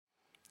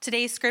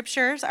Today's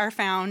scriptures are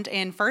found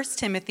in 1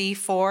 Timothy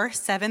 4,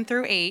 7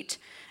 through 8,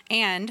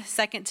 and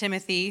 2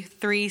 Timothy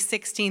 3,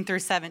 16 through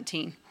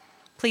 17.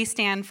 Please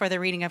stand for the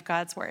reading of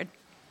God's word.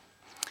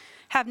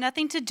 Have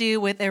nothing to do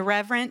with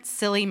irreverent,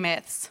 silly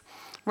myths.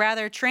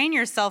 Rather, train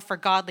yourself for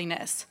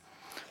godliness.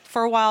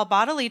 For while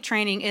bodily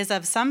training is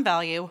of some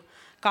value,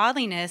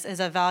 godliness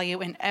is of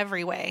value in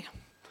every way,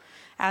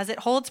 as it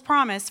holds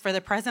promise for the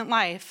present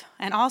life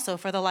and also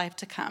for the life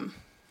to come.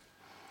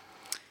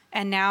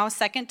 And now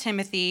 2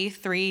 Timothy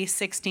 3,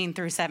 16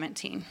 through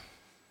 17.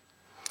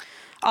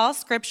 All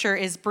scripture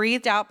is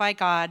breathed out by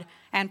God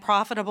and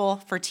profitable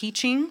for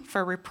teaching,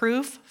 for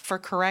reproof, for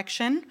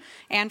correction,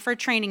 and for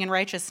training in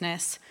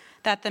righteousness,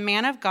 that the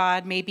man of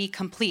God may be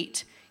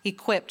complete,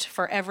 equipped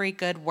for every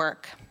good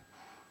work.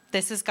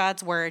 This is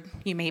God's word.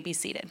 You may be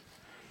seated.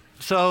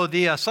 So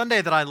the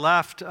Sunday that I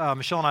left,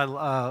 Michelle and I,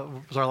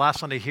 was our last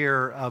Sunday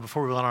here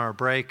before we went on our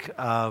break.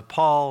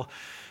 Paul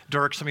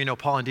Dirks, some of you know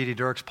Paul and Dee Dee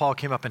Dirks. Paul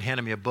came up and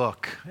handed me a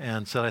book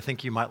and said, I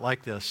think you might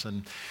like this.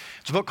 And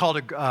it's a book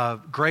called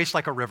Grace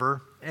Like a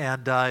River.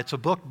 And it's a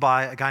book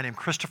by a guy named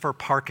Christopher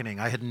Parkening.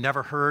 I had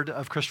never heard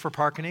of Christopher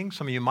Parkening.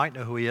 Some of you might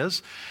know who he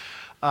is.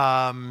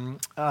 But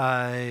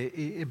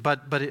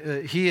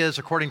he is,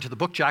 according to the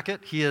book jacket,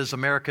 he is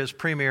America's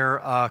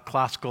premier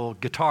classical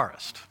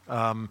guitarist.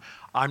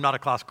 I'm not a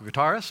classical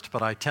guitarist,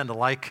 but I tend to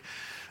like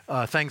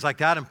things like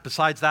that. And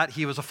besides that,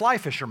 he was a fly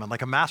fisherman,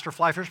 like a master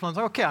fly fisherman. I was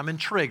like, okay, I'm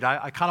intrigued.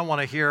 I kind of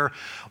want to hear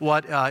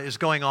what is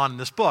going on in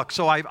this book.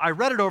 So I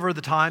read it over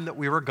the time that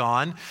we were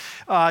gone.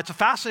 It's a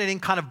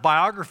fascinating kind of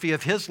biography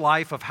of his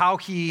life, of how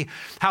he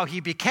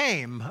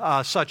became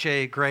such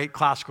a great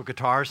classical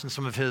guitarist and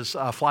some of his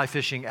fly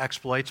fishing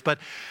exploits. But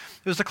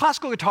it was the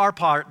classical guitar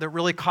part that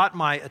really caught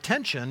my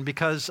attention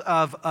because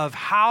of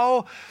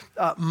how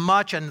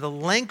much and the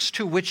lengths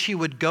to which he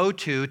would go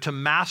to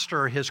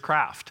master his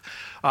craft.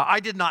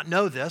 I did not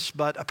know this,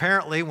 but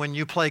apparently when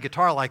you play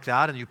guitar like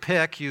that and you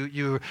pick,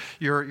 your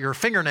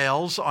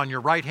fingernails on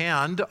your right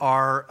hand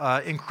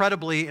are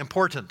incredibly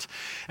important.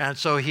 And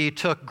so he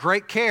took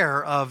great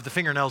care of the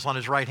fingernails on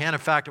his right hand. In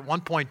fact, at one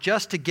point,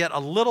 just to get a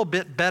little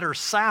bit better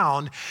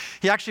sound,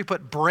 he actually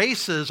put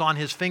braces on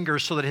his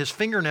fingers so that his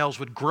fingernails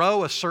would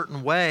grow a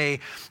certain way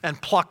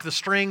and pluck the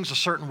strings a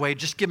certain way,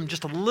 just give him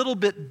just a little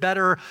bit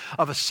better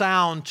of a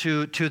sound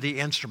to the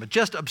instrument.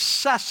 Just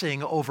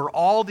obsessing over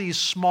all these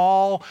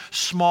small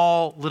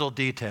little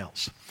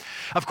details.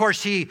 Of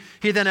course, he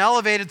then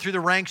elevated through the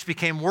ranks,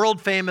 became world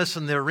famous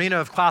in the arena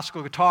of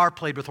classical guitar,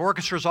 played with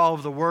orchestras all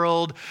over the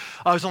world.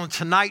 I was on the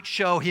Tonight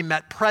Show. He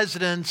met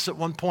presidents. At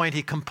one point,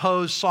 he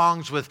composed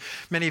songs with,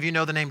 many of you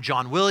know the name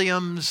John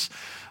Williams.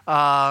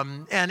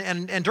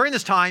 And during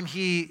this time,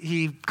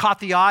 he caught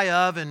the eye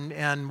of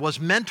and was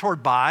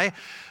mentored by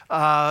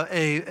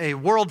another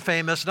world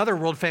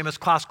famous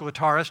classical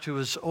guitarist who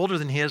was older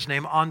than he is,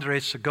 named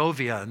Andres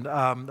Segovia, and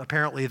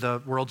apparently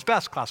the world's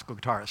best classical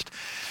guitarist.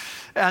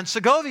 And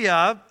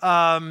Segovia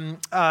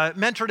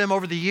mentored him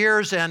over the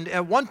years, and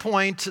at one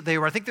point, I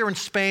think they were in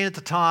Spain at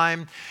the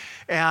time,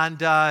 and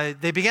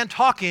they began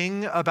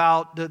talking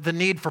about the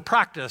need for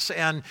practice.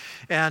 And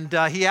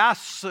he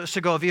asked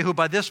Segovia, who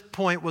by this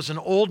point was an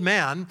old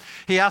man,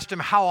 he asked him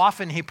how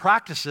often he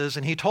practices,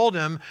 and he told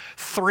him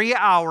 3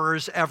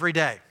 hours every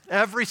day.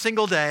 Every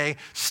single day,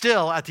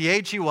 still at the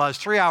age he was,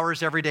 3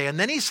 hours every day. And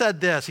then he said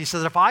this, he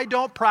said, if I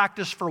don't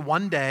practice for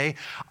 1 day,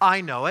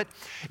 I know it.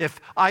 If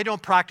I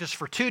don't practice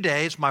for 2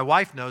 days, my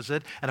wife knows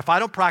it. And if I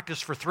don't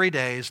practice for 3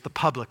 days, the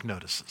public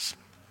notices.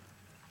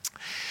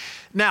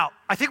 Now,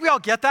 I think we all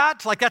get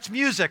that. Like, that's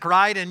music,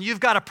 right? And you've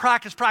got to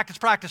practice.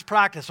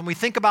 And we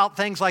think about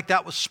things like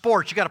that with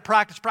sports. You got to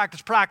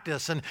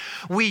practice. And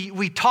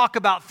we talk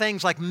about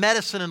things like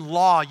medicine and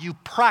law. You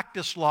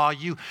practice law.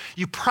 You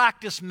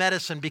practice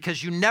medicine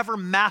because you never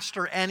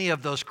master any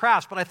of those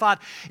crafts. But I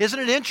thought, isn't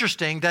it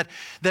interesting that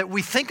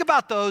we think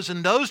about those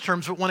in those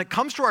terms, but when it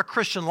comes to our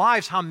Christian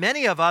lives, how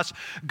many of us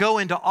go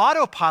into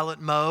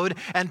autopilot mode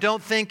and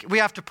don't think we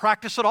have to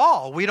practice at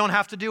all. We don't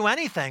have to do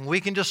anything.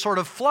 We can just sort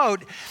of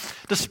float,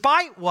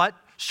 despite what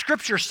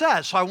Scripture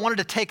says. So I wanted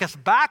to take us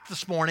back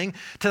this morning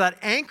to that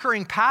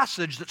anchoring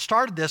passage that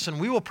started this, and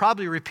we will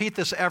probably repeat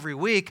this every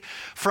week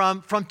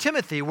from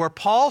Timothy, where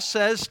Paul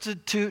says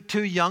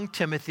to young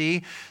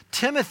Timothy,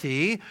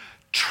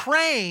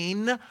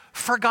 train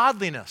for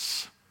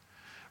godliness.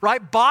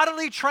 Right?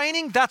 Bodily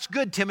training, that's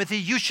good, Timothy.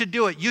 You should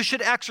do it. You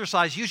should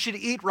exercise. You should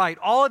eat right.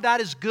 All of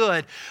that is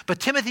good. But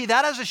Timothy,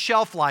 that has a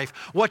shelf life.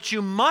 What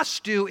you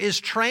must do is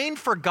train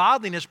for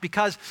godliness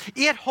because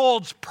it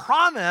holds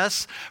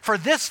promise for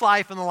this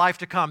life and the life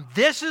to come.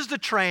 This is the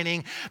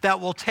training that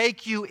will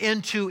take you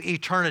into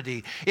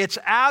eternity. It's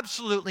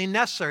absolutely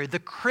necessary. The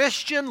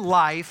Christian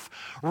life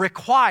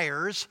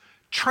requires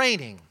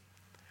training.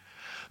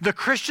 The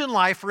Christian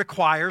life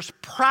requires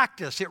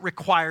practice. It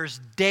requires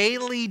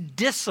daily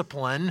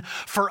discipline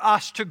for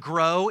us to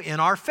grow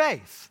in our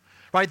faith,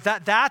 right?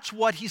 That's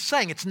what he's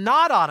saying. It's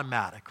not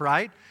automatic,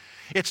 right?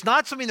 It's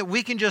not something that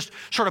we can just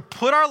sort of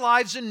put our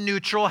lives in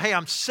neutral. Hey,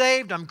 I'm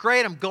saved, I'm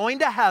great, I'm going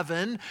to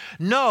heaven.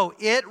 No,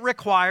 it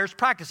requires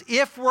practice.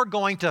 If we're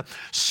going to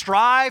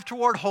strive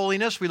toward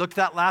holiness, we looked at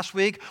that last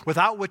week,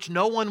 without which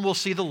no one will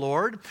see the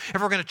Lord.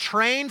 If we're going to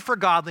train for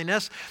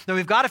godliness, then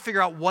we've got to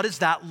figure out, what does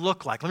that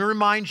look like? Let me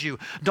remind you,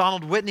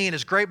 Donald Whitney in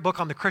his great book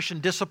on the Christian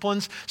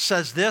disciplines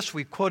says this,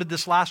 we quoted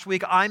this last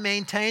week, I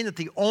maintain that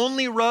the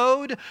only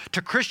road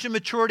to Christian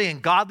maturity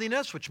and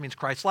godliness, which means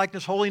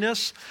Christ-likeness,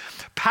 holiness,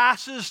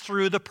 passes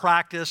through the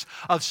practice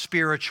of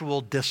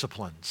spiritual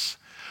disciplines.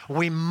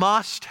 We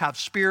must have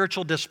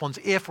spiritual disciplines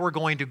if we're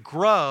going to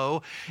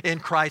grow in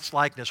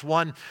Christ-likeness.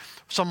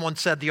 Someone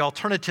said the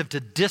alternative to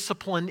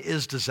discipline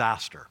is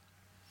disaster.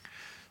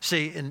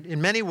 See,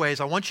 in many ways,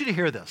 I want you to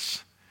hear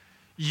this.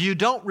 You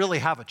don't really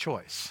have a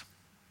choice.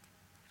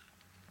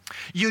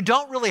 You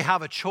don't really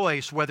have a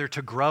choice whether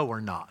to grow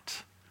or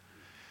not.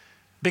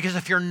 Because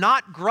if you're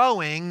not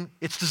growing,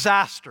 it's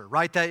disaster,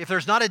 right? That if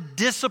there's not a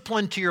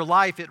discipline to your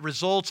life, it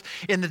results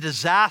in the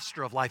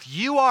disaster of life.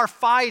 You are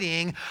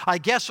fighting, I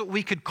guess, what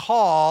we could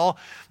call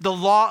the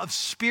law of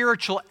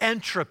spiritual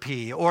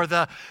entropy, or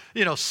the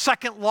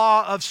second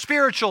law of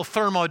spiritual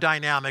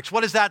thermodynamics.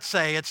 What does that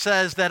say? It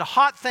says that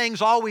hot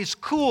things always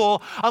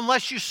cool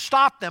unless you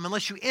stop them,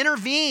 unless you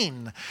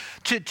intervene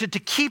to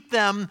keep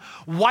them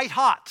white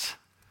hot,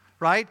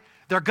 right?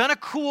 They're going to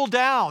cool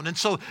down. And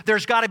so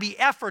there's got to be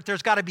effort.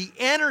 There's got to be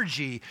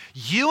energy.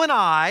 You and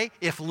I,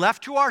 if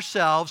left to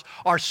ourselves,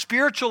 our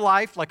spiritual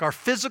life, like our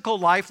physical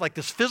life, like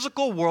this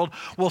physical world,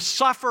 will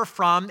suffer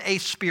from a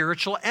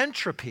spiritual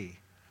entropy.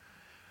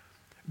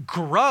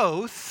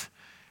 Growth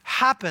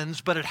happens,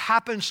 but it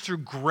happens through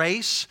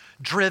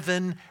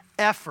grace-driven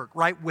effort,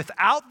 right?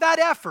 Without that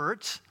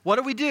effort,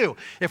 what do?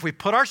 If we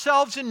put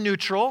ourselves in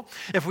neutral,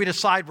 if we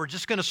decide we're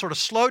just going to sort of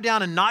slow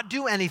down and not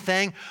do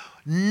anything,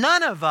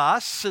 none of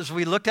us, as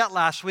we looked at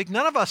last week,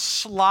 none of us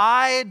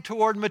slide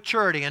toward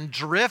maturity and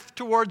drift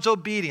towards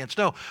obedience.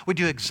 No, we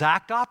do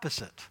exact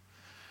opposite,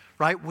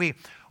 right? We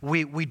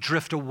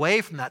drift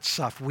away from that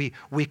stuff. We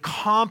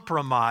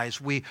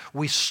compromise. We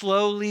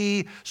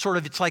slowly sort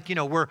of, it's like,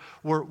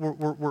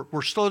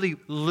 we're slowly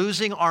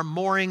losing our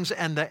moorings,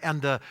 and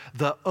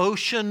the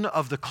ocean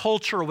of the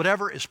culture or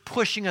whatever is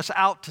pushing us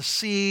out to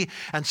sea,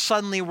 and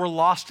suddenly we're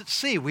lost at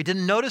sea. We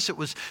didn't notice,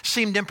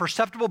 seemed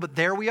imperceptible, but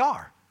there we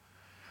are.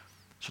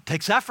 So it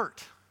takes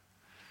effort.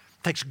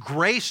 It takes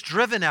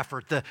grace-driven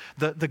effort,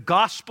 the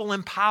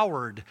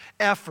gospel-empowered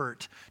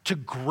effort to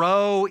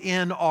grow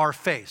in our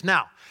faith.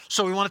 Now,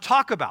 so we want to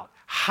talk about,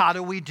 how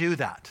do we do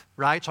that,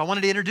 right? So I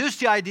wanted to introduce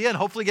the idea and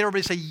hopefully get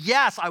everybody to say,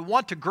 yes, I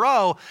want to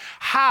grow.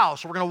 How?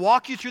 So we're going to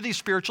walk you through these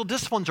spiritual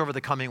disciplines over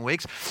the coming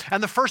weeks.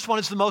 And the first one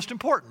is the most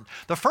important.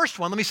 The first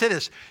one, let me say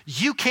this,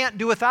 you can't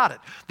do without it.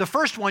 The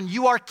first one,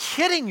 you are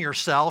kidding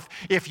yourself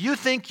if you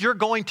think you're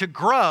going to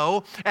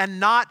grow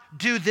and not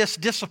do this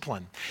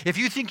discipline. If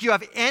you think you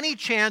have any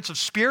chance of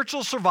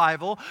spiritual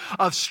survival,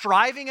 of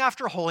striving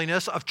after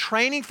holiness, of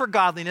training for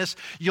godliness,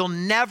 you'll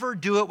never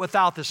do it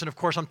without this. And of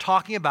course, I'm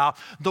talking about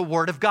the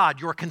Word of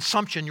God, your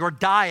consumption, your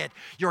diet.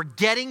 You're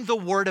getting the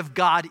Word of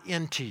God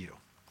into you.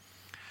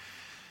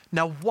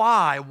 Now,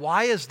 why?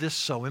 Why is this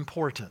so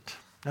important?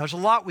 Now, there's a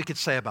lot we could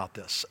say about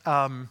this.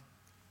 But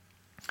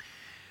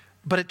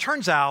it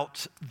turns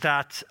out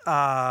that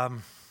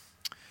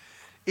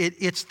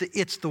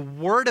it's the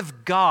Word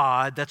of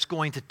God that's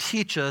going to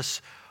teach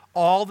us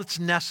all that's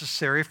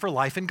necessary for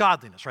life and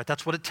godliness, right?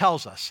 That's what it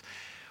tells us.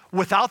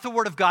 Without the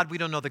Word of God, we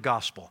don't know the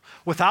gospel.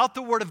 Without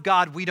the Word of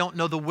God, we don't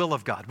know the will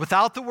of God.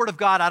 Without the Word of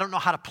God, I don't know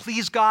how to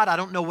please God. I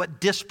don't know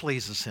what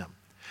displeases Him.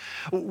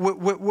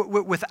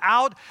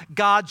 Without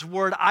God's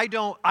Word, I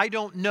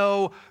don't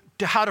know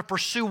how to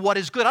pursue what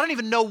is good. I don't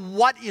even know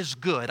what is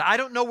good. I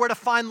don't know where to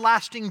find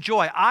lasting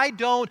joy. I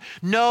don't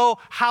know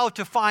how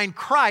to find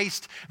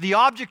Christ, the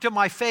object of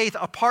my faith,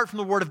 apart from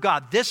the Word of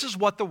God. This is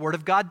what the Word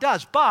of God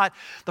does. But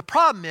the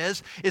problem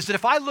is that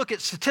if I look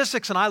at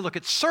statistics and I look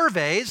at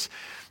surveys,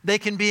 they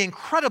can be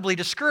incredibly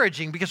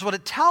discouraging, because what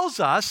it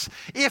tells us,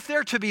 if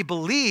they're to be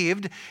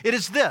believed, it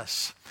is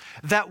this: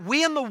 that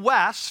we in the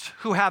West,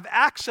 who have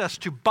access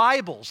to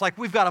Bibles, like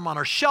we've got them on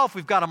our shelf,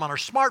 we've got them on our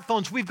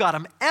smartphones, we've got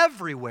them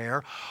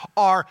everywhere,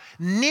 are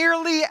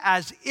nearly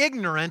as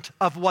ignorant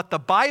of what the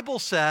Bible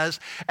says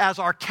as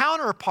our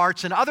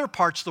counterparts in other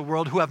parts of the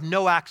world who have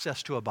no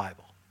access to a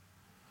Bible.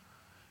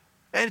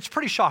 And it's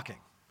pretty shocking.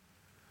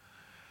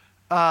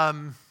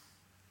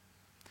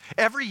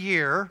 Every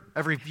year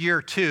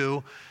or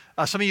two,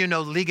 some of you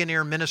know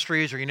Ligonier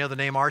Ministries, or you know the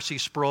name R.C.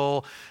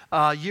 Sproul.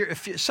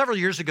 Several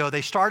years ago,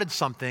 they started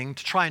something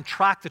to try and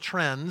track the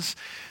trends.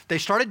 They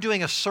started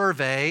doing a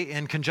survey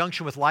in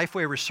conjunction with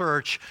Lifeway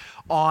Research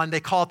on, they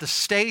call it the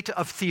state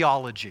of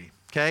theology.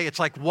 Okay, it's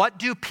like, what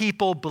do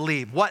people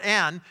believe?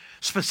 And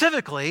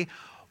specifically,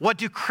 what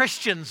do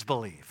Christians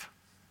believe?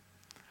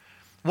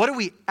 What do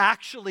we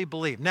actually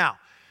believe? Now,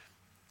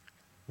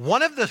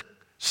 one of the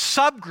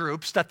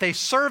subgroups that they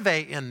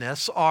survey in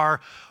this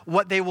are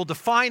what they will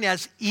define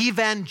as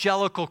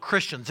evangelical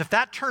Christians. If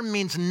that term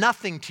means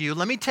nothing to you,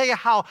 let me tell you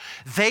how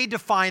they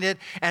define it.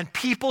 And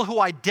people who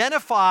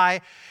identify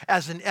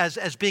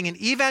as being an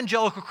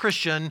evangelical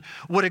Christian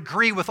would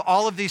agree with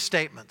all of these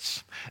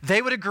statements.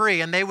 They would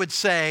agree, and they would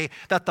say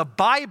that the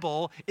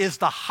Bible is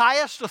the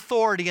highest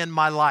authority in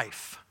my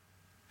life.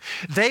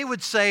 They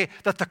would say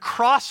that the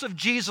cross of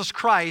Jesus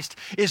Christ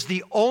is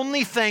the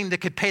only thing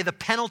that could pay the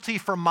penalty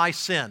for my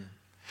sin.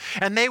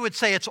 And they would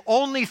say it's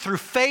only through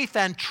faith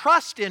and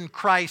trust in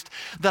Christ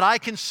that I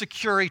can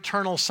secure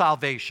eternal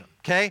salvation,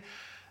 okay?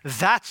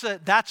 That's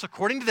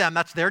according to them,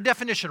 that's their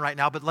definition right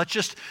now, but let's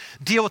just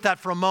deal with that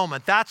for a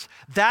moment. That's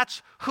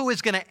who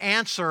is going to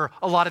answer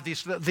a lot of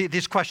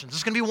these questions. This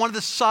is going to be one of the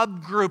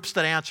subgroups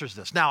that answers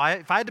this. Now,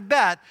 if I had to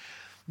bet,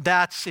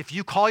 that's, if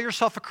you call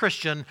yourself a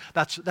Christian,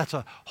 that's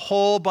a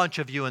whole bunch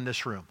of you in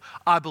this room.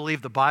 I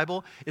believe the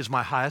Bible is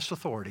my highest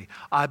authority.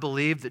 I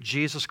believe that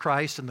Jesus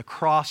Christ and the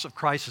cross of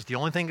Christ is the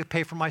only thing that can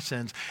pay for my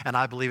sins, and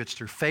I believe it's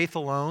through faith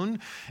alone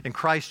in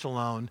Christ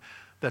alone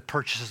that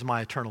purchases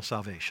my eternal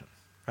salvation,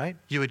 right?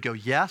 You would go,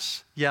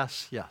 yes,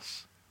 yes,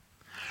 yes.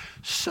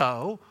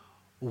 So,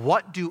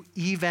 what do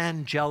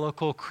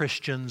evangelical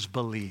Christians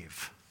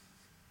believe?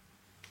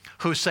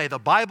 Who say the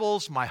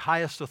Bible's my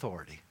highest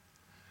authority?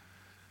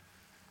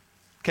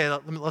 Okay,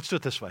 let's do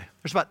it this way.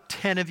 There's about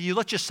 10 of you.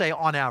 Let's just say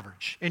on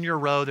average, in your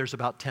row, there's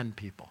about 10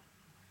 people.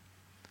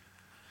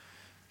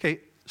 Okay,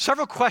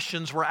 several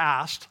questions were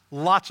asked,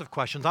 lots of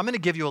questions. I'm going to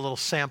give you a little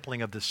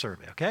sampling of this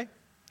survey, okay?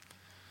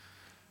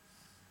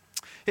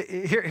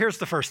 Here's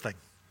the first thing.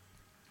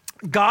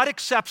 God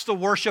accepts the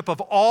worship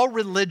of all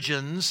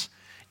religions,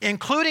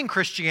 including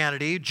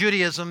Christianity,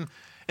 Judaism,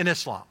 and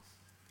Islam.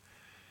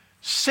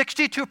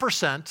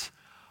 62%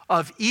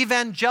 of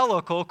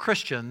evangelical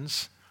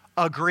Christians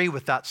agree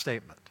with that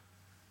statement.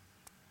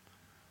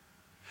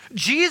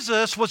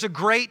 Jesus was a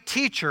great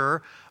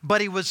teacher, but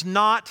he was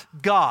not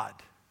God.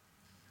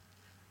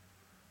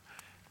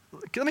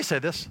 Let me say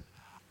this.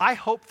 I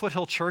hope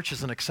Foothill Church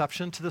is an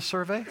exception to this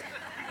survey.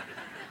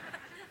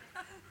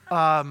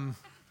 But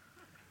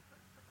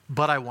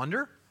I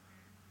wonder.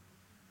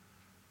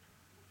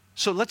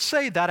 So let's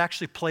say that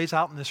actually plays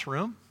out in this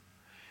room.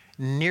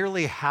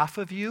 Nearly half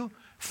of you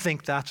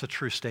think that's a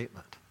true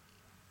statement.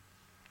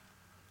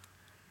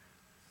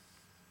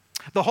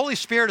 The Holy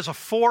Spirit is a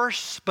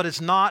force, but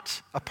is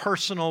not a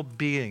personal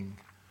being.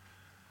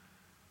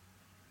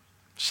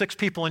 6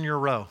 people in your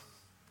row,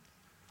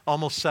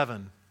 almost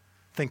 7,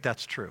 think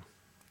that's true.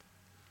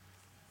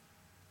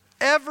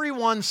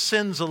 Everyone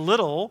sins a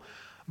little,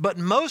 but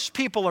most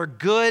people are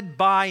good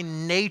by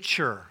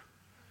nature.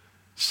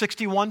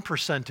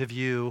 61% of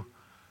you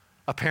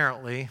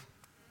apparently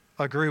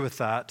agree with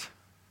that.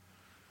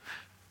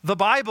 The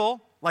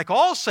Bible, like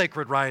all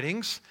sacred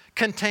writings,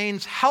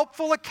 contains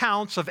helpful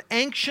accounts of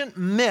ancient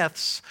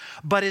myths,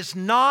 but is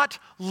not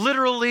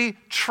literally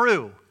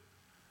true.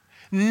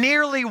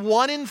 Nearly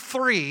 1 in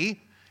 3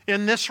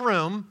 in this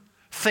room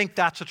think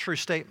that's a true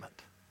statement.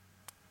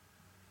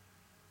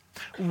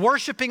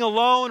 Worshiping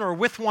alone or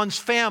with one's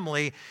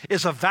family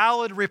is a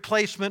valid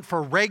replacement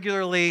for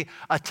regularly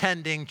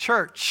attending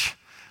church.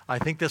 I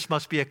think this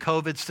must be a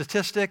COVID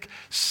statistic.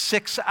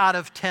 6 out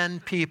of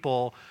 10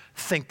 people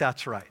think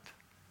that's right.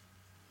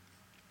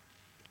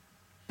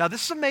 Now,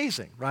 this is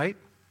amazing, right?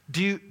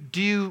 Do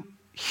you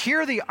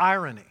hear the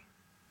irony?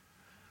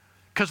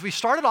 Because we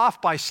started off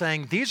by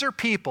saying these are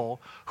people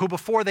who,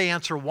 before they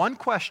answer one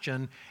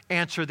question,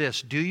 answer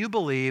this: do you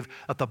believe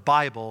that the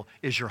Bible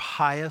is your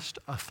highest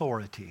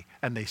authority?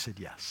 And they said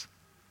yes.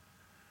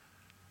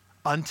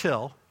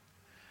 Until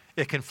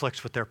it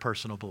conflicts with their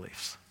personal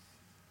beliefs.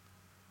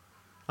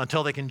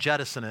 Until they can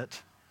jettison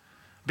it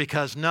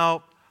because,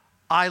 no,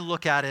 I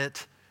look at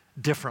it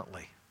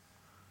differently.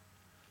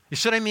 You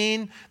see what I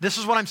mean? This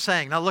is what I'm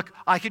saying. Now look,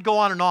 I could go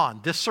on and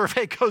on. This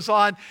survey goes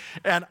on,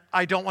 and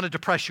I don't want to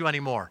depress you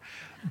anymore.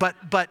 But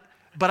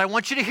I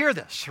want you to hear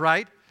this,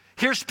 right?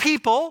 Here's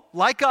people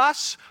like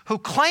us who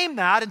claim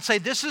that and say,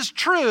 this is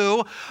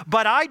true,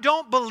 but I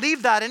don't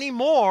believe that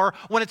anymore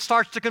when it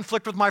starts to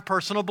conflict with my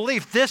personal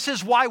belief. This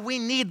is why we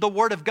need the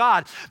Word of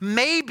God.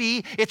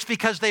 Maybe it's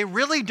because they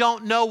really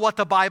don't know what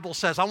the Bible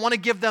says. I want to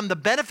give them the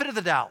benefit of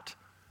the doubt.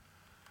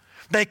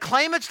 They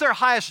claim it's their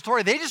highest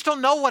authority. They just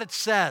don't know what it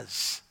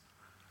says.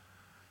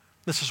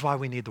 This is why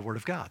we need the Word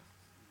of God.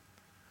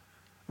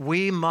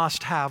 We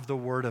must have the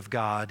Word of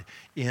God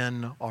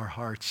in our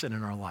hearts and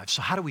in our lives.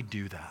 So how do we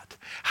do that?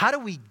 How do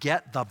we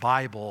get the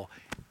Bible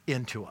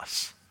into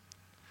us?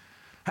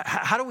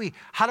 How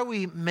do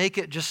we make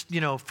it just,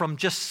 from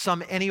just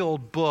some any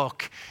old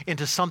book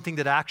into something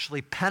that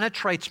actually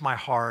penetrates my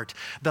heart,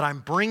 that I'm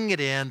bringing it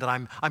in, that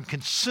I'm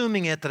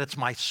consuming it, that it's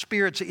my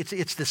spirit.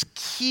 It's this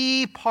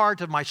key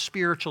part of my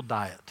spiritual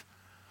diet.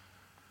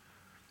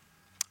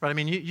 Right? I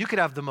mean, you could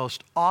have the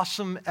most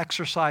awesome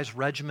exercise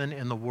regimen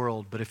in the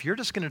world, but if you're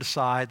just going to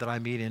decide that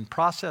I'm eating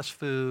processed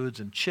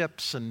foods and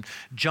chips and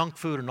junk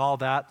food and all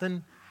that,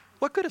 then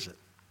what good is it?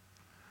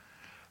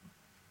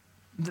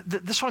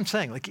 This is what I'm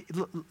saying.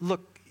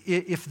 Look,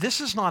 if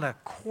this is not a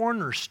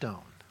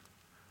cornerstone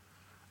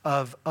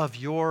of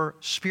your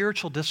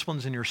spiritual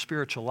disciplines in your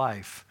spiritual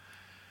life,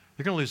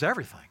 you're going to lose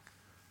everything.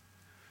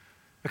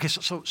 Okay,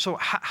 so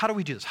how do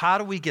we do this? How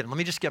do we get them? I'm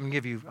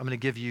going to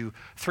give you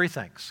three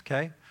things,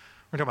 okay?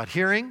 We're talking about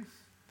hearing,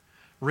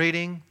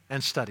 reading,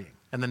 and studying.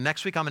 And then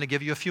next week, I'm going to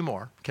give you a few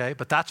more, okay?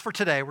 But that's for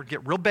today. We're going to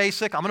get real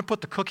basic. I'm going to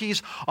put the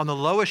cookies on the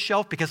lowest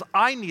shelf because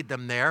I need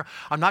them there.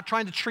 I'm not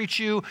trying to treat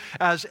you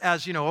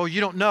as you know, oh, you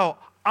don't know.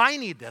 I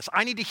need this.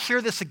 I need to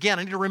hear this again.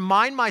 I need to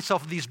remind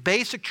myself of these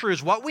basic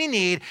truths. What we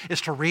need is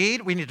to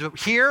read. We need to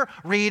hear,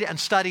 read, and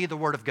study the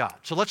Word of God.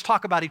 So let's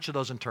talk about each of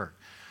those in turn.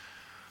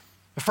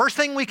 The first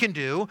thing we can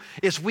do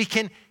is we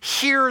can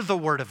hear the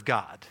Word of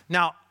God.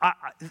 Now,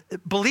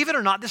 believe it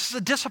or not, this is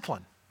a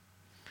discipline.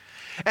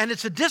 And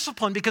it's a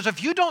discipline because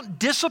if you don't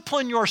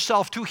discipline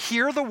yourself to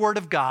hear the Word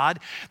of God,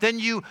 then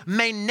you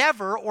may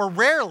never or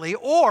rarely,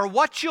 or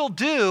what you'll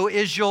do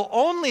is you'll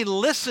only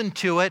listen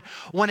to it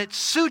when it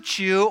suits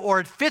you or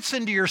it fits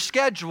into your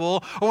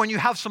schedule or when you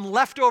have some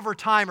leftover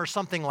time or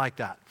something like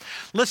that.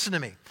 Listen to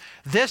me.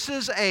 This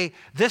is a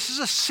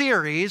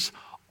series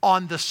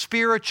on the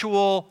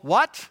spiritual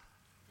what?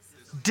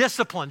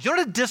 Disciplines. You know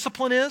what a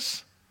discipline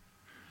is?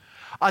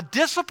 A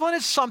discipline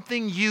is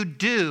something you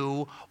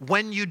do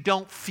when you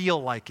don't feel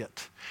like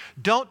it.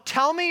 Don't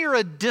tell me you're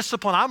a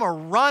discipline. I'm a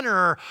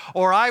runner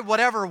or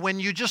whatever when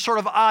you just sort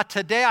of,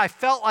 today I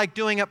felt like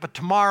doing it, but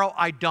tomorrow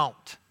I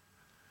don't.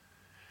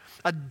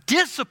 A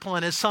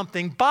discipline is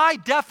something by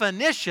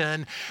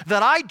definition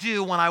that I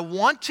do when I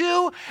want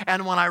to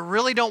and when I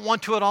really don't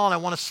want to at all and I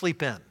want to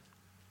sleep in.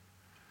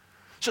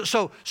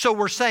 So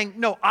we're saying,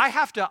 no, I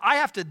have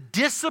to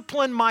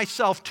discipline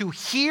myself to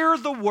hear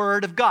the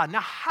Word of God.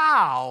 Now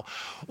how?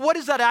 What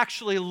does that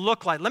actually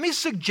look like? Let me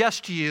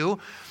suggest to you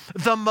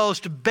the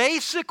most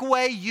basic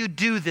way you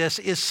do this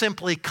is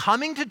simply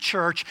coming to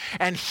church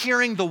and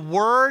hearing the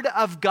Word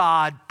of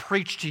God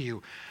preached to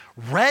you.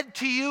 Read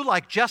to you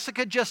like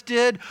Jessica just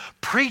did,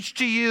 preached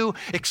to you,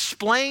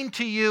 explained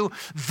to you.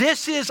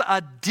 This is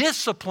a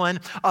discipline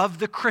of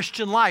the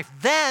Christian life.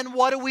 Then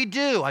what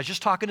do? I was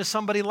just talking to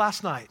somebody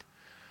last night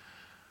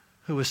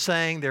who was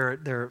saying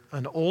they're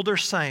an older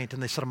saint,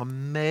 and they said, I'm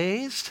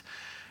amazed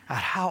at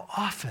how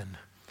often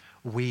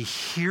we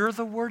hear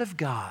the Word of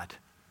God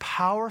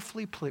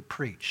powerfully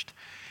preached,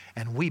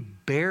 and we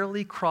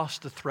barely cross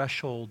the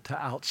threshold to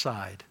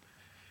outside,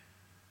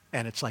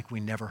 and it's like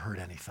we never heard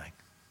anything.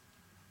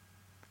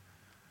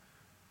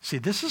 See,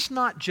 this is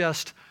not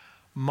just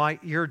my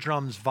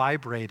eardrums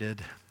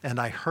vibrated and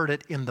I heard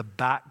it in the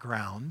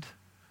background.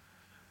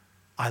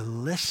 I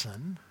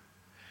listen.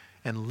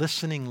 And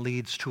listening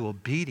leads to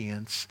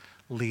obedience,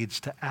 leads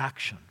to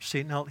action.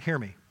 See, now hear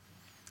me.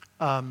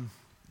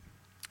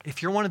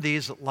 If you're one of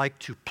these that like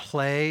to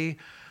play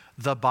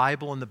the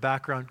Bible in the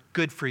background,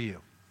 good for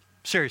you.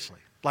 Seriously.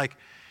 Like,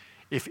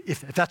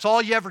 if that's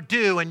all you ever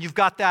do and you've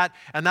got that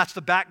and that's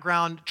the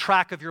background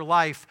track of your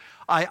life,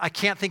 I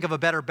can't think of a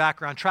better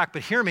background track.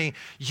 But hear me,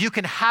 you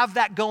can have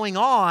that going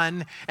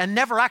on and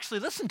never actually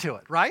listen to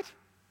it, right?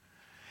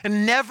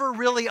 And never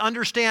really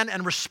understand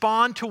and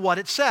respond to what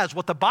it says.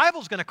 What the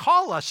Bible's going to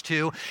call us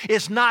to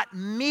is not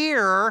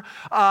mere,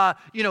 the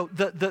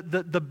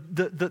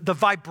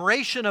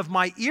vibration of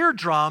my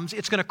eardrums.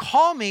 It's going to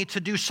call me to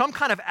do some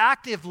kind of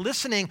active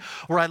listening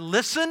where I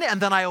listen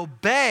and then I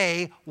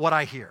obey what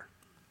I hear.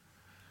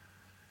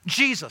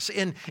 Jesus,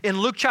 in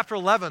Luke chapter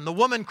 11, the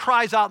woman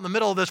cries out in the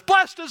middle of this,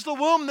 "Blessed is the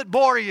womb that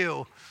bore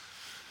you."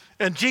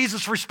 And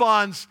Jesus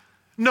responds,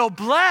 "No,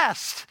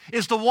 blessed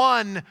is the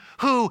one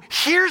who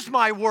hears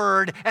my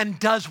word and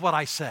does what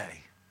I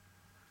say."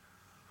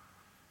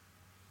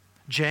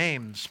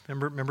 James,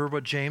 remember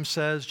what James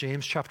says?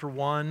 James chapter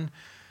 1,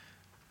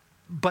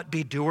 "But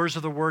be doers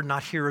of the word,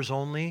 not hearers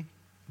only,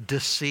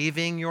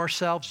 deceiving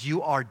yourselves."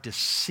 You are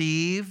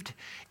deceived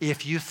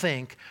if you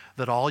think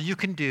that all you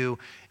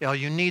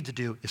need to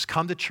do is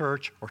come to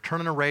church or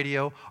turn on a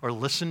radio or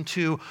listen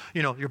to,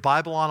 your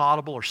Bible on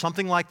Audible or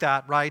something like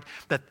that, right?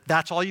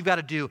 That's all you've got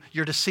to do.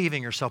 You're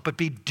deceiving yourself. But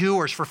be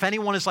doers. For if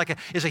anyone is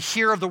a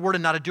hearer of the word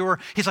and not a doer,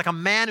 he's like a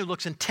man who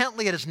looks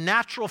intently at his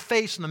natural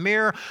face in the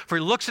mirror, for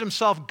he looks at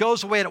himself,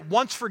 goes away, and at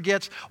once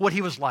forgets what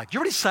he was like. You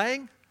know what he's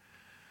saying?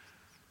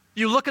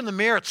 You look in the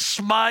mirror, it's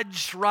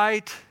smudged,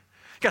 right?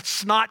 You got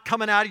snot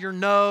coming out of your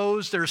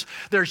nose. There's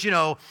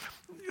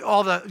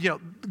all the,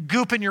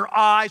 goop in your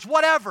eyes,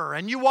 whatever.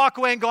 And you walk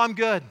away and go, "I'm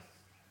good."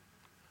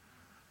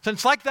 So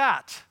it's like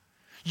that.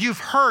 You've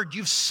heard,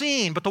 you've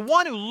seen, but the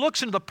one who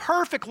looks into the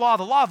perfect law,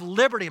 the law of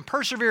liberty, and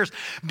perseveres,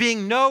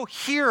 being no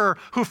hearer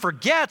who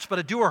forgets, but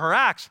a doer who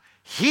acts,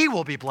 he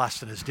will be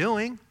blessed in his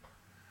doing.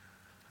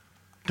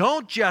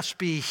 Don't just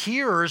be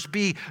hearers,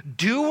 be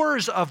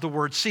doers of the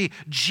word. See,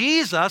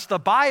 Jesus, the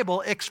Bible,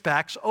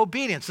 expects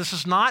obedience. This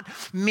is not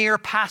mere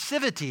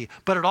passivity,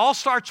 but it all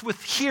starts with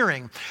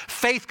hearing.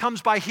 Faith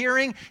comes by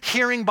hearing,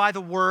 hearing by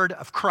the word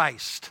of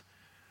Christ.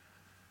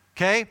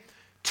 Okay?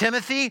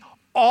 Timothy,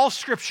 all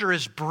scripture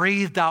is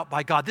breathed out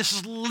by God. This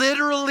is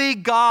literally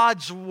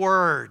God's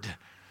word.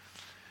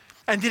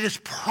 And it is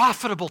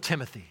profitable,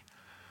 Timothy,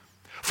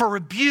 for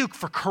rebuke,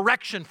 for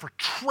correction, for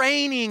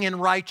training in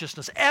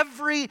righteousness.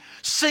 Every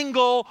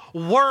single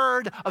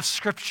word of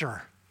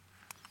Scripture,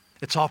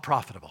 it's all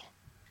profitable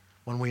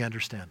when we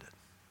understand it.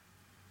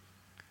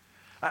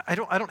 I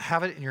don't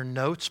have it in your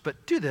notes,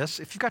 but do this.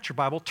 If you've got your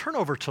Bible, turn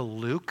over to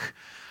Luke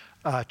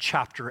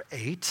chapter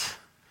 8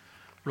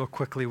 real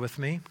quickly with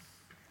me.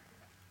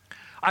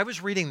 I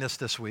was reading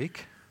this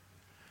week.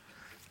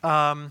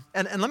 And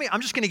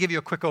I'm just going to give you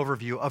a quick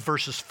overview of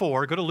verses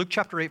 4. Go to Luke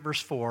chapter 8,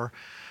 verse 4,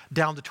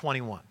 down to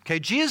 21. Okay,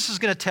 Jesus is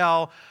going to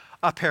tell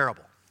a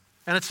parable.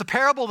 And it's the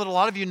parable that a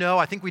lot of you know.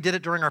 I think we did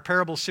it during our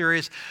parable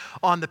series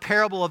on the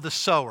parable of the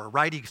sower,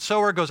 right? The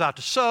sower goes out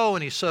to sow,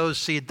 and he sows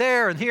seed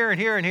there and here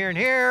and here and here and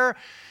here.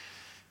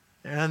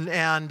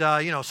 And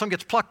some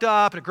gets plucked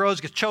up, and it grows,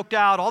 gets choked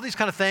out, all these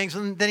kind of things.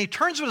 And then he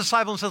turns to his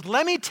disciple and says,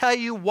 let me tell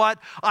you what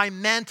I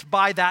meant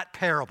by that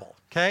parable.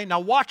 Okay, now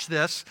watch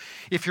this.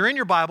 If you're in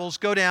your Bibles,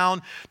 go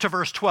down to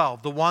verse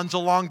 12. The ones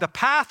along the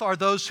path are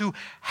those who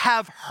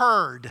have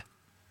heard.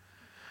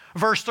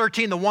 Verse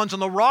 13, the ones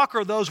on the rock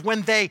are those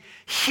when they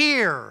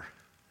hear.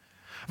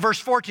 Verse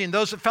 14,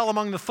 those that fell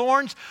among the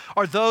thorns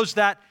are those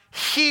that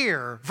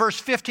hear. Verse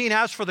 15,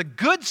 as for the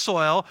good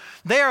soil,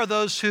 they are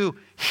those who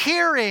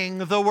hearing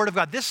the word of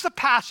God. This is a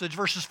passage,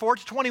 verses 4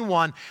 to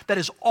 21, that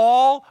is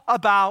all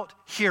about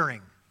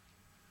hearing.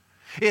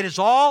 It is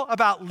all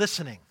about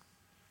listening.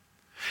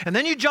 And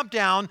then you jump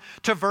down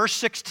to verse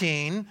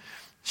 16,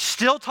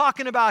 still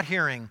talking about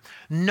hearing.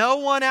 No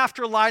one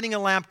after lighting a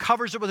lamp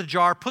covers it with a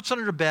jar, puts it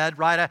under bed,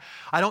 right?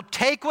 I don't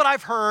take what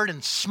I've heard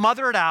and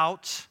smother it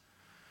out.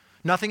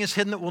 Nothing is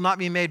hidden that will not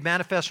be made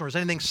manifest, nor is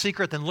anything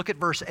secret. Then look at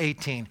verse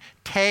 18.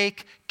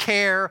 Take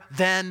care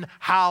then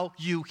how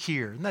you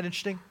hear. Isn't that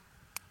interesting?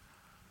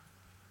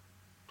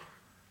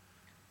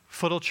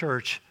 Foothill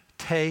Church,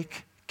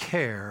 take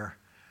care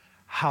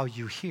how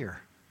you hear.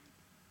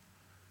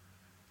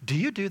 Do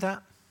you do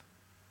that?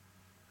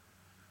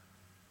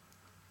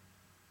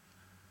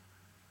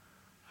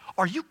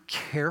 Are you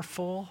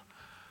careful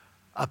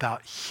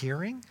about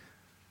hearing?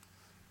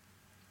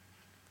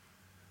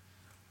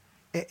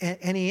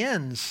 And he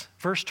ends,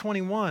 verse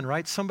 21,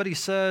 right? Somebody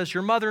says,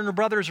 your mother and her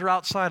brothers are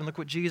outside. And look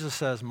what Jesus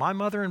says, my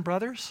mother and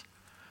brothers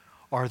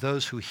are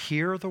those who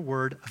hear the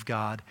word of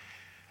God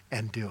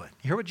and do it.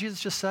 You hear what Jesus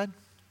just said?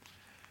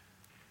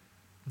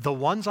 The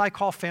ones I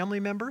call family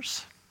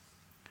members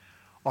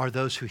are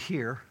those who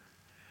hear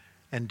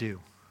and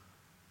do.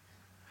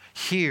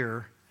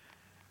 Hear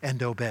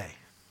and obey.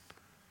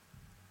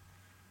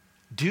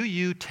 Do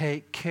you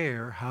take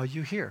care how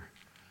you hear?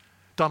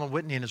 Donald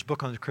Whitney, in his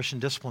book on the Christian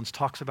disciplines,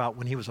 talks about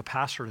when he was a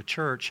pastor at a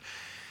church,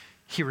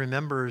 he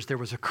remembers there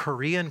was a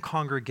Korean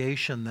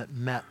congregation that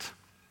met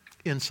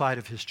inside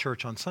of his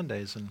church on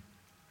Sundays. And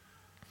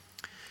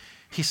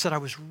he said, I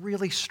was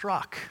really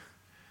struck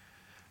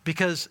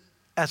because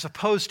as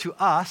opposed to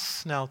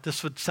us, now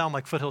this would sound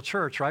like Foothill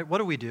Church, right? What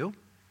do?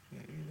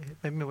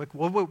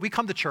 We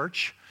come to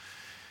church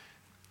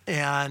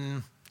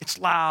and it's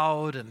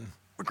loud and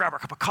we grab our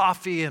cup of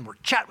coffee and we're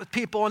chatting with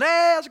people and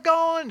hey, how's it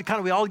going? And kind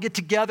of we all get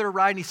together,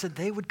 right? And he said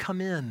they would come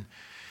in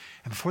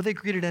and before they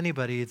greeted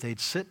anybody, they'd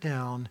sit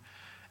down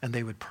and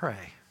they would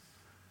pray.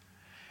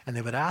 And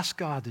they would ask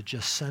God to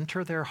just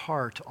center their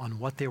heart on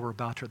what they were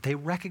about to. They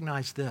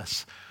recognized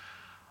this.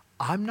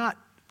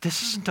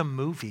 This isn't a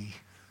movie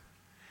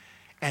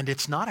and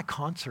it's not a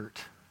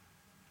concert.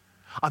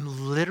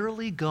 I'm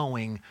literally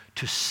going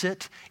to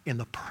sit in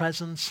the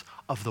presence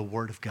of the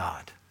Word of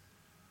God.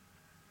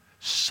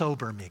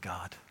 Sober me,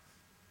 God.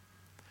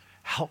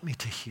 Help me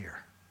to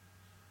hear.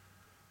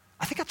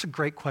 I think that's a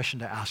great question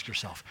to ask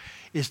yourself.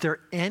 Is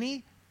there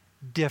any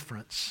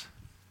difference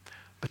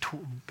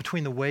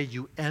between the way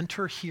you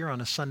enter here on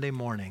a Sunday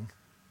morning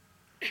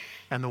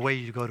and the way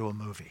you go to a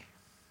movie?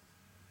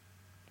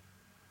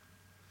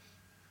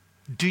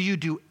 Do you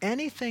do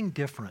anything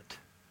different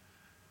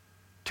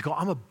to go,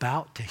 I'm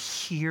about to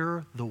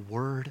hear the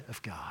Word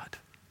of God?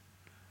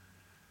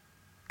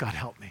 God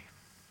help me.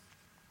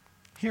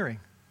 Hearing.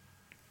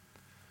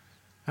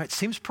 Now, it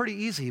seems pretty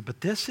easy,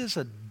 but this is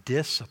a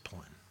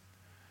discipline.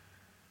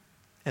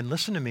 And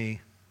listen to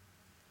me.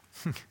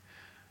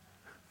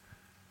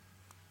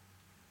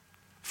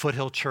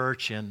 Foothill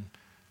Church in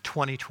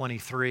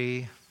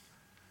 2023,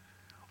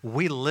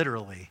 we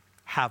literally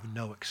have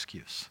no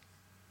excuse.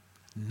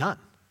 None.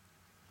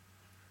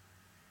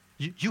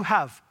 You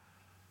have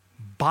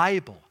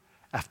Bible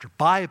after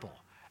Bible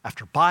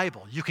after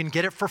Bible. You can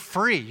get it for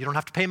free. You don't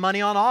have to pay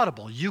money on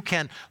Audible. You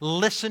can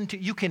listen to,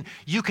 you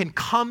can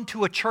come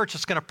to a church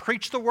that's going to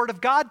preach the Word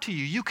of God to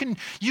you.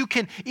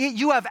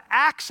 You have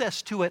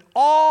access to it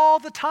all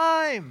the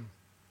time.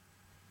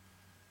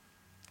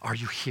 Are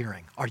you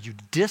hearing? Are you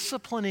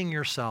disciplining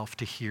yourself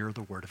to hear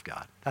the Word of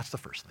God? That's the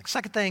first thing.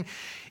 Second thing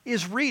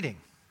is reading.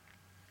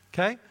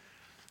 Okay?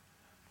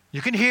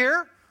 You can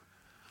hear,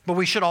 but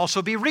we should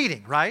also be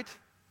reading, right?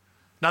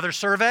 Another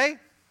survey,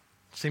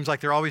 seems like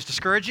they're always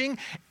discouraging.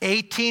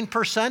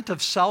 18%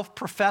 of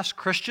self-professed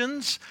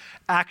Christians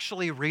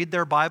actually read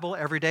their Bible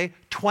every day.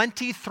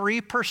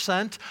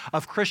 23%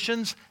 of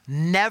Christians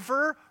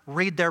never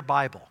read their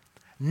Bible.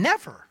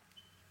 Never.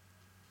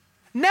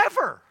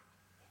 Never.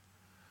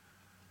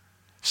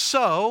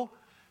 So,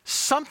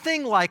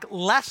 something like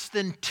less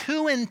than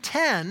 2 in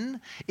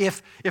 10,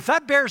 if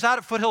that bears out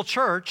at Foothill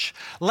Church,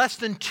 less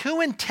than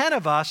 2 in 10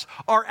 of us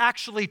are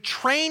actually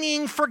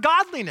training for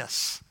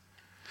godliness,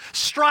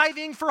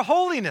 striving for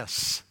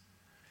holiness.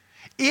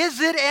 Is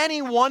it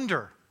any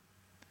wonder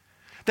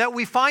that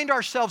we find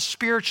ourselves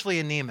spiritually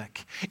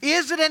anemic?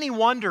 Is it any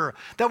wonder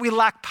that we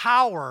lack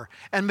power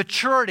and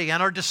maturity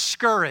and are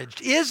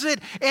discouraged? Is it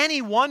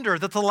any wonder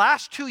that the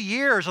last 2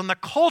 years and the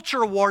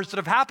culture wars that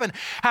have happened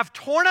have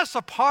torn us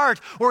apart,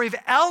 where we've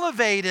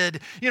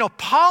elevated,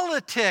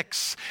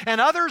 politics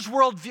and other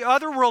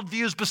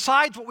worldviews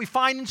besides what we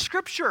find in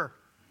Scripture?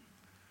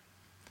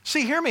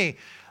 See, hear me.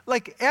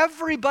 Like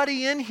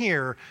everybody in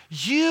here,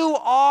 you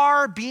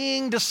are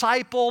being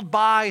discipled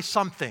by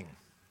something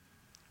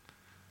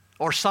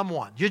or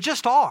someone. You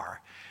just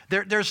are.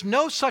 There's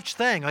no such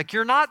thing. Like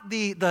you're not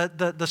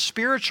the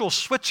spiritual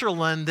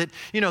Switzerland that,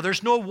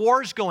 there's no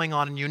wars going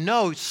on,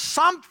 and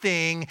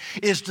something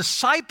is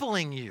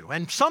discipling you.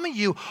 And some of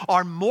you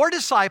are more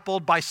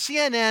discipled by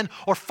CNN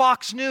or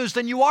Fox News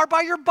than you are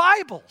by your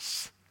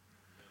Bibles,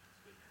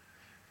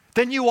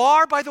 than you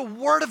are by the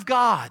Word of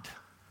God.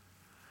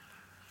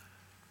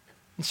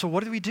 And so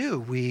what do?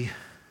 We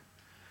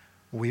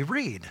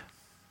read.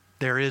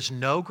 There is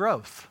no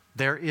growth.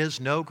 There is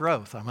no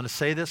growth. I'm going to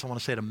say this. I want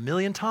to say it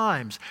 1,000,000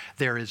 times.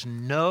 There is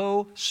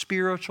no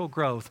spiritual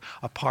growth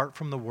apart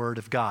from the Word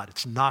of God.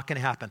 It's not going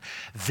to happen.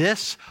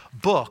 This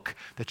book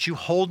that you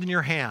hold in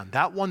your hand,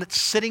 that one that's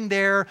sitting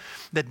there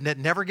that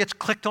never gets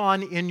clicked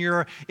on in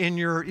your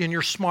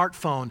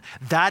smartphone,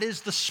 that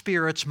is the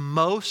Spirit's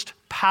most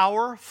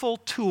powerful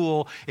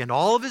tool in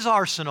all of His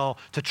arsenal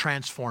to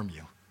transform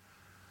you.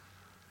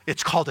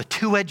 It's called a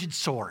two-edged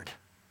sword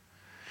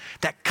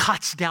that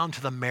cuts down to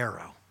the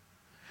marrow,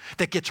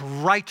 that gets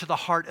right to the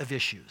heart of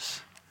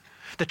issues,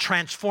 that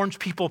transforms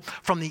people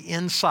from the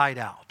inside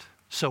out.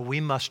 So we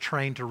must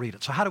train to read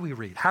it. So how do we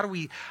read? How do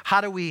we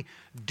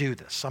do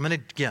this? I want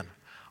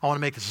to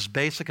make this as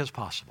basic as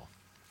possible.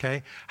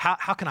 Okay?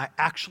 How can I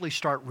actually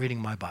start reading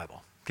my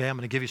Bible? Okay, I'm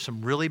going to give you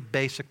some really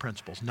basic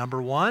principles.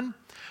 Number 1,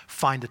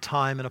 find a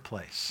time and a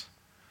place.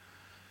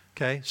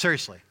 Okay?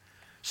 Seriously.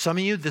 Some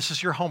of you, this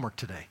is your homework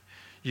today.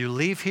 You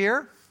leave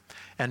here,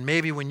 and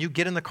maybe when you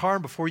get in the car,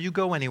 before you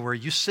go anywhere,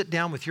 you sit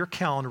down with your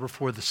calendar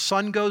before the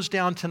sun goes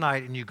down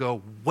tonight, and you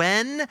go,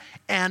 when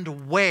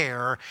and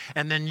where,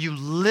 and then you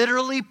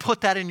literally put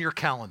that in your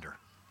calendar.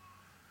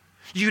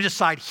 You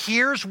decide,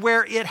 here's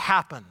where it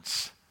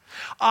happens.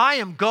 I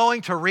am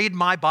going to read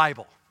my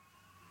Bible.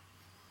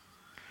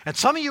 And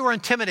some of you are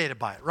intimidated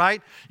by it,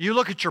 right? You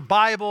look at your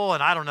Bible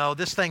and I don't know,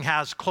 this thing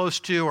has close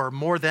to or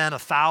more than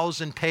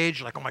 1,000 pages.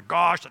 You're like, oh my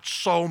gosh, that's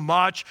so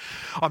much.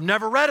 I've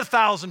never read a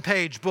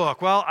 1,000-page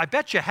book. Well, I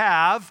bet you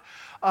have.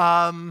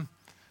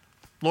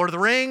 Lord of the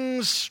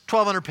Rings,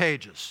 1,200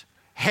 pages.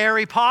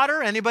 Harry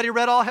Potter, anybody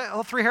read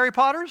all 3 Harry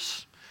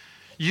Potters?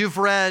 You've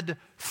read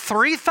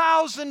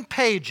 3,000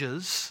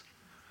 pages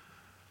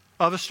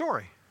of a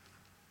story.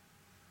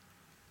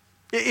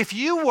 If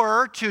you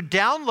were to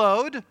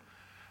download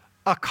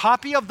a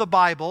copy of the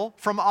Bible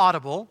from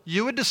Audible,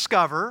 you would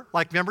discover,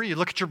 like remember, you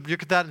look at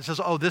that and it says,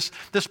 oh, this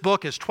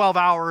book is 12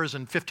 hours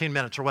and 15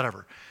 minutes or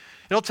whatever.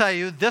 It'll tell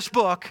you this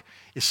book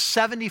is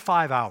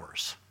 75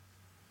 hours.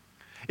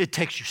 It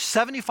takes you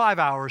 75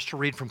 hours to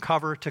read from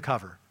cover to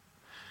cover.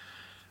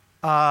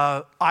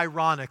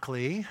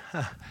 Ironically,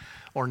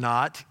 or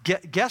not,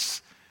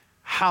 guess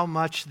how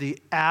much the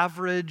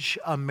average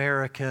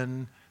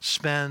American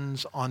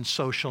spends on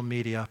social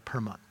media per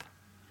month?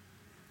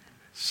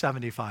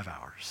 75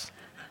 hours.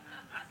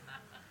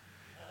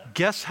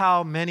 Guess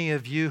how many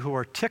of you who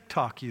are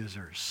TikTok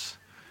users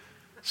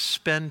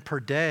spend per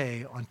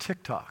day on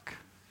TikTok?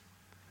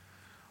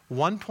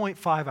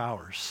 1.5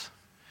 hours.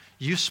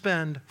 You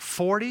spend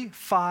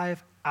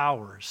 45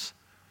 hours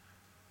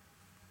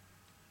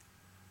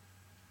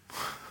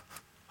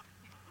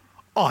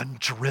on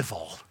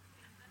drivel,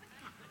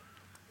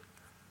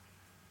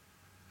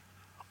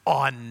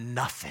 on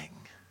nothing,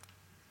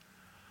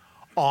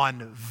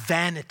 on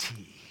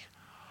vanity,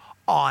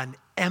 on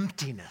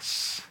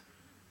emptiness,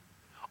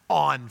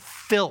 on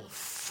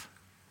filth.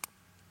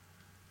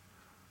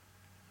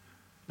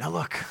 Now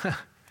look,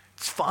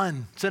 it's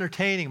fun, it's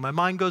entertaining, my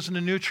mind goes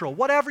into neutral,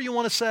 whatever you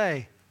want to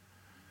say.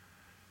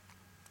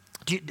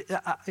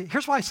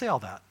 Here's why I say all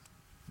that.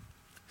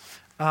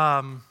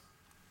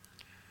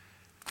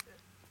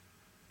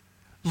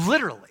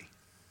 Literally,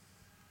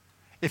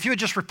 if you had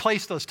just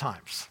replaced those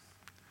times,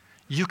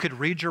 you could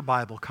read your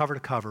Bible cover to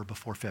cover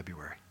before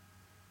February.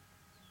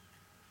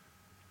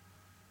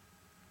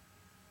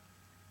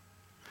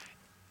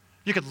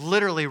 You could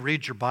literally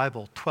read your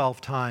Bible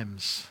 12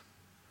 times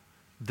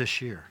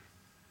this year.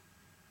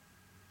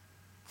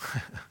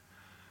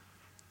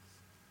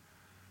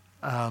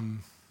 Now,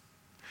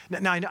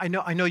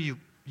 I know you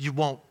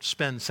won't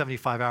spend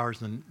 75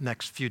 hours in the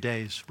next few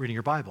days reading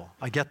your Bible.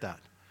 I get that.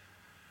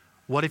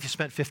 What if you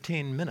spent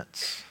 15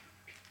 minutes?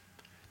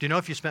 Do you know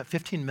if you spent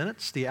 15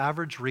 minutes, the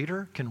average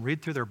reader can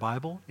read through their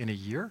Bible in a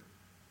year?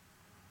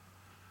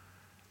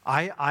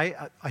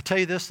 I tell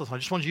you this, I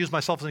just wanted to use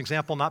myself as an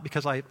example, not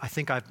because I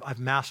think I've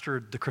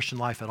mastered the Christian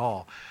life at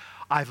all.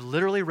 I've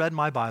literally read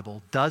my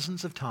Bible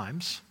dozens of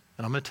times,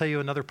 and I'm going to tell you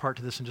another part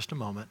to this in just a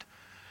moment.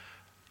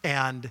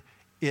 And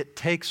it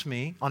takes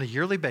me on a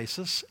yearly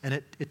basis, and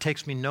it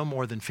takes me no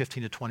more than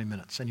 15 to 20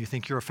 minutes. And you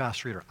think you're a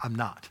fast reader. I'm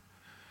not.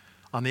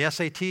 On the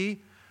SAT,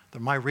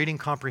 my reading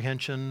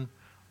comprehension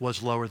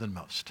was lower than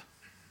most.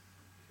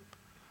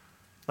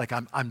 Like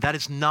that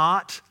is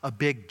not a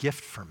big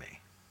gift for me.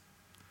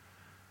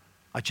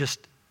 It's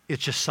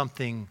just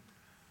something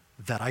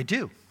that I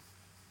do.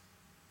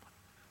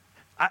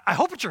 I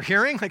hope what you're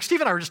hearing, like Steve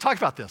and I were just talking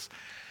about this.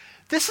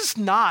 This is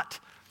not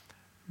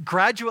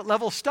graduate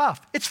level stuff.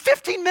 It's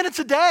 15 minutes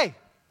a day.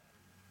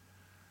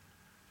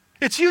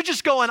 It's you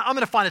just going, I'm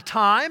going to find a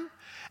time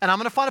and I'm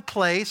going to find a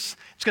place.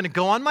 It's going to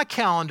go on my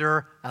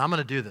calendar and I'm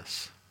going to do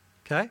this.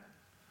 Okay?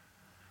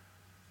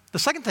 The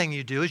second thing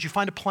you do is you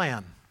find a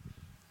plan.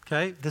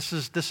 Okay? This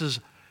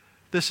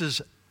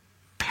is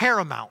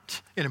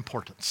paramount in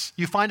importance.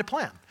 You find a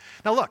plan.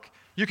 Now look,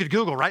 you could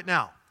Google right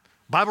now,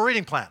 Bible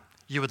reading plan.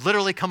 You would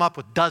literally come up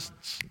with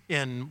dozens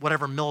in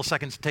whatever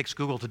milliseconds it takes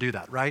Google to do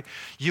that, right?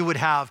 You would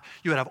have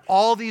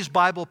all these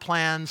Bible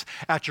plans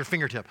at your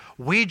fingertip.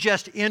 We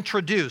just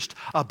introduced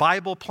a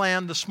Bible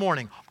plan this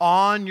morning.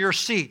 On your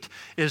seat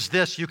is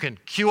this. You can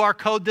QR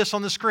code this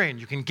on the screen.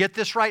 You can get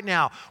this right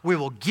now. We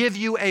will give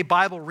you a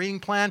Bible reading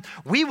plan.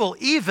 We will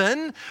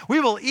even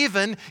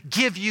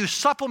give you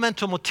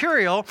supplemental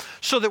material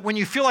so that when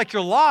you feel like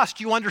you're lost,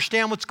 you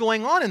understand what's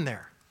going on in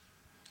there.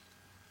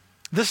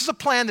 This is a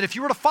plan that if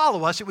you were to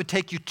follow us, it would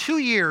take you 2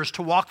 years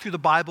to walk through the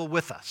Bible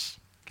with us,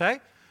 okay?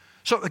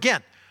 So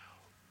again,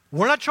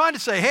 we're not trying to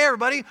say, hey,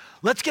 everybody,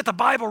 let's get the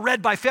Bible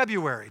read by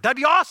February. That'd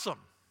be awesome.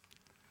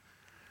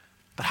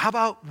 But how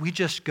about we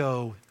just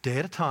go day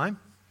at a time,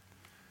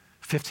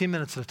 15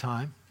 minutes at a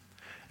time,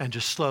 and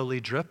just slowly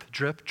drip,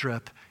 drip,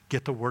 drip,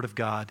 get the Word of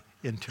God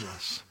into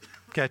us.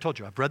 Okay, I told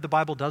you, I've read the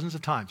Bible dozens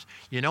of times.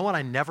 You know when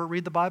I never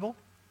read the Bible?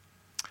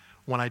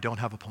 When I don't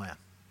have a plan.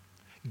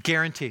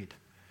 Guaranteed.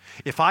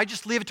 If I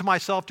just leave it to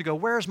myself to go,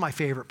 where's my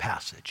favorite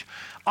passage?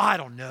 I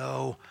don't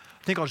know.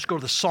 I think I'll just go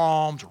to the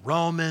Psalms or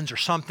Romans or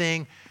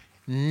something.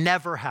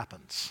 Never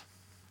happens.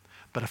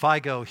 But if I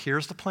go,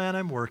 here's the plan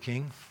I'm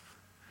working,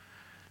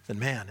 then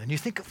man, and you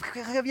think,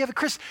 you have a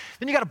Chris,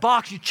 then you got a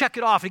box, you check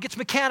it off, and it gets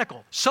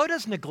mechanical. So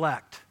does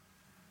neglect.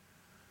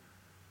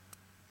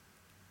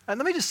 And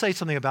let me just say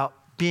something about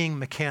being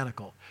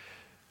mechanical.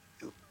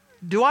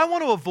 Do I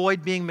want to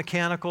avoid being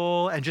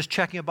mechanical and just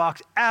checking a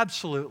box?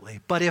 Absolutely.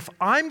 But if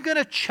I'm going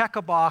to check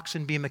a box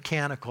and be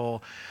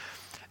mechanical,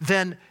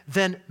 then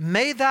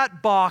may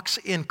that box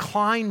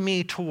incline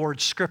me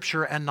towards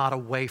Scripture and not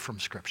away from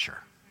Scripture.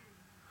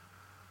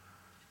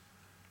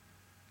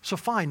 So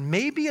fine,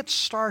 maybe it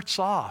starts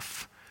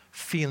off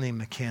feeling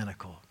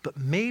mechanical, but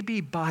maybe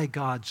by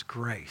God's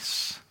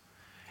grace,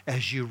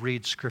 as you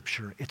read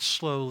Scripture, it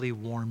slowly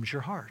warms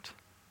your heart.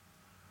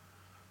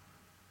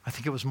 I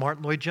think it was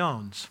Martin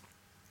Lloyd-Jones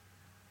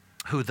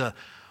who the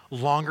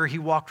longer he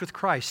walked with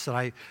Christ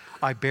said,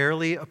 I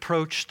barely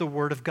approach the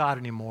Word of God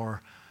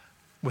anymore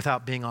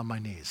without being on my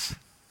knees.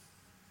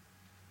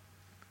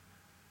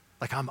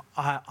 Like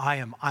I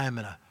am going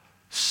to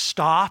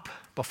stop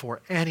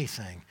before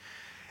anything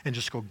and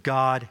just go,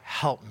 God,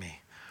 help me.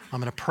 I'm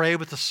going to pray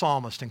with the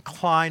psalmist,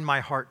 incline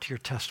my heart to your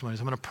testimonies.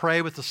 I'm going to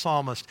pray with the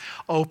psalmist,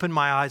 open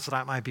my eyes that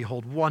I might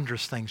behold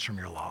wondrous things from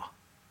your law.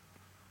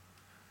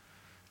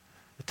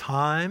 A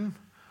time,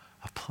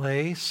 a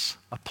place,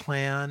 a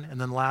plan,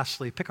 and then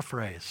lastly, pick a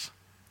phrase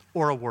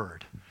or a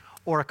word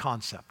or a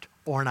concept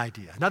or an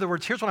idea. In other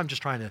words, here's what I'm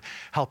just trying to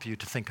help you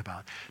to think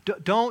about.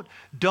 Don't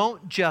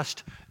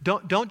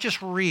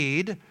just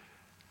read.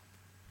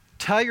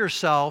 Tell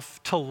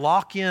yourself to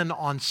lock in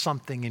on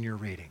something in your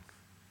reading.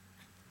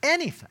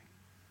 Anything.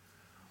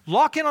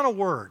 Lock in on a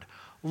word.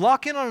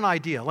 Lock in on an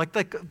idea. Like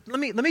let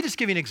me just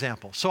give you an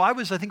example. So I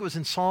think it was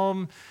in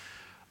Psalm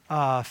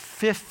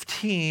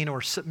 15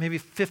 or maybe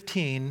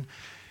 15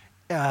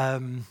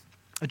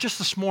 just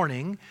this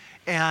morning,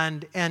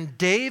 and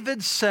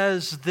David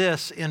says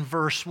this in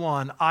verse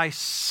 1, I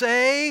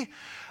say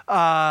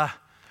the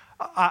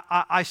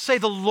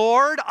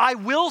Lord, I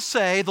will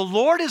say, the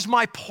Lord is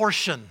my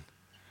portion.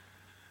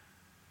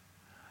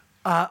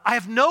 I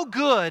have no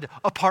good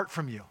apart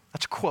from you.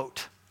 That's a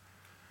quote.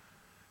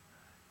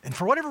 And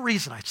for whatever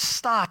reason, I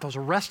was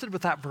arrested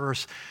with that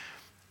verse,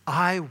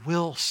 I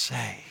will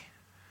say.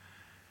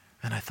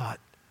 And I thought,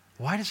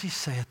 why does he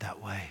say it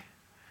that way?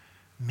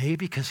 Maybe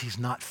because he's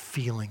not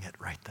feeling it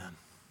right then.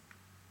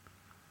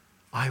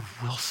 I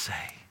will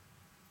say.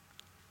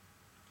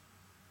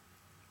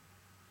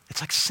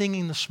 It's like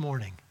singing this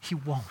morning. He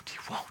won't, he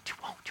won't, he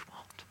won't, he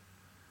won't.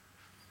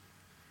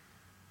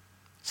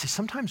 See,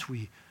 sometimes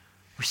we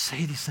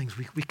say these things,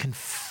 we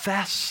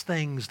confess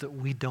things that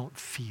we don't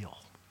feel.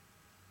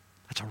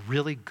 That's a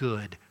really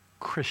good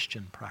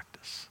Christian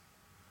practice.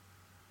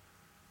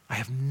 I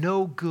have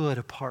no good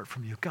apart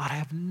from you. God, I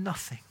have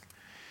nothing.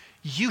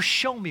 You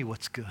show me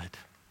what's good.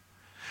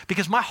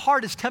 Because my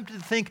heart is tempted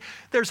to think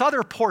there's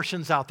other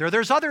portions out there.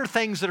 There's other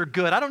things that are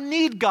good. I don't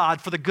need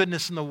God for the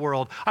goodness in the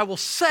world. I will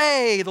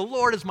say the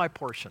Lord is my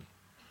portion.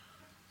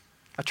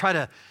 I try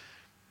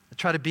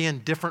to be in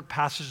different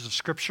passages of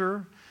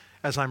Scripture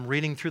as I'm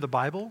reading through the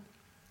Bible.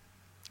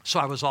 So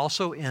I was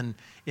also in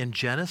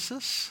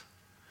Genesis.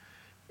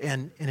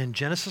 And in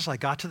Genesis, I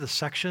got to the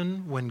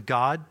section when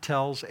God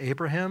tells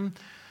Abraham,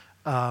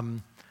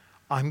 I'm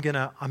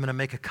gonna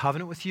make a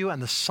covenant with you,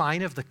 and the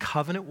sign of the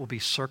covenant will be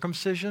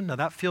circumcision. Now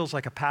that feels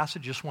like a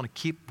passage you just want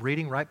to keep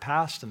reading right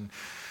past, and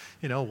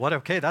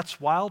okay,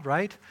 that's wild,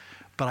 right?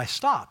 But I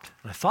stopped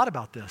and I thought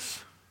about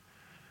this,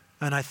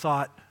 and I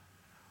thought,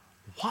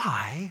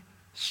 why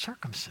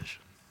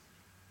circumcision?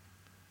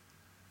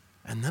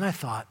 And then I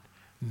thought,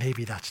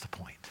 maybe that's the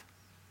point.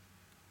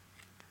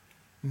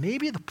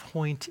 Maybe the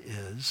point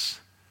is,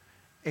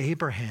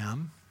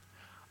 Abraham,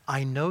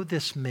 I know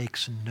this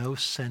makes no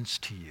sense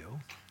to you.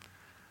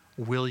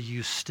 Will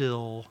you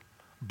still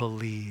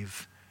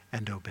believe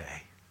and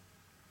obey?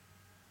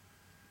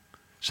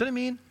 See what I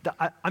mean?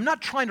 I'm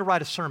not trying to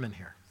write a sermon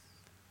here.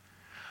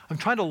 I'm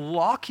trying to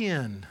lock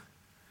in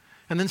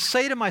and then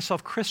say to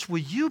myself, Chris, will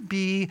you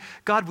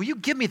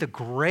give me the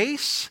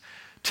grace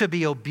to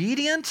be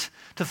obedient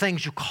to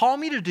things you call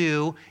me to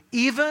do,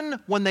 even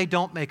when they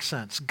don't make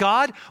sense?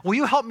 God, will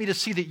you help me to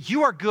see that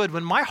you are good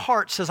when my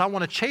heart says I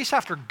want to chase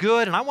after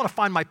good and I want to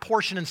find my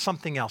portion in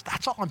something else?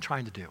 That's all I'm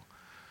trying to do.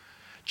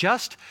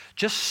 Just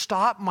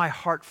stop my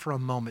heart for a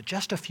moment,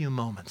 just a few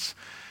moments,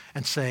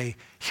 and say,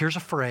 here's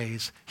a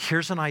phrase,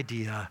 here's an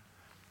idea,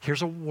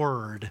 here's a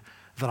word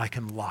that I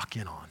can lock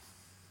in on.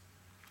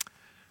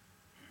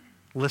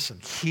 Listen,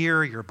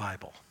 hear your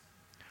Bible,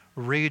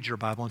 read your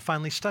Bible, and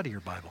finally study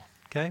your Bible.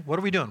 Okay? What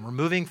are we doing? We're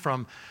moving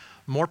from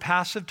more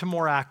passive to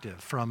more active,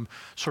 from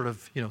sort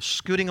of,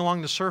 scooting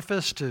along the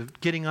surface to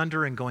getting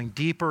under and going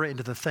deeper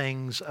into the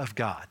things of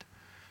God.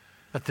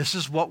 That this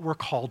is what we're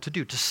called to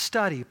do, to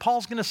study.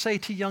 Paul's going to say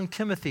to young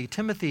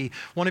Timothy,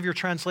 one of your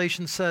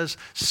translations says,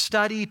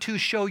 study to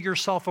show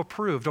yourself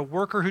approved, a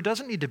worker who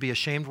doesn't need to be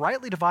ashamed,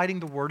 rightly dividing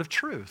the word of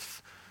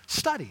truth.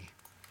 Study.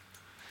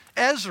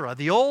 Ezra,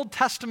 the Old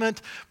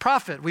Testament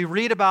prophet, we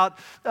read about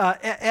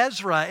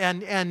Ezra,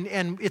 and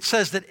it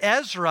says that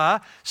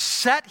Ezra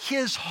set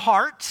his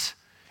heart,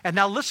 and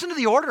now listen to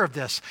the order of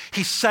this.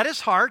 He set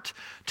his heart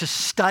to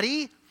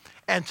study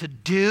and to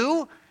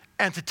do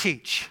and to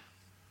teach.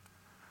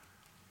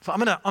 So I'm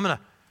gonna,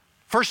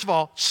 first of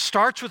all,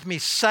 starts with me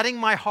setting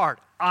my heart.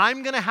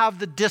 I'm going to have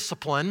the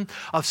discipline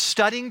of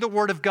studying the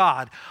Word of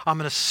God. I'm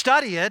going to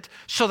study it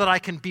so that I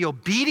can be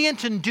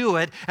obedient and do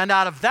it, and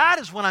out of that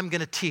is when I'm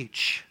going to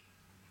teach.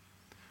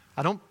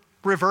 I don't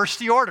reverse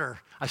the order.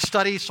 I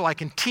study so I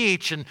can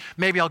teach, and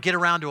maybe I'll get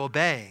around to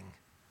obeying.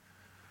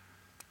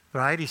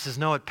 Right? He says,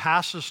 no, it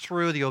passes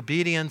through the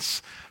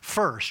obedience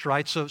first,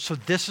 right? So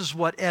this is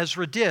what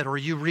Ezra did. Or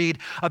you read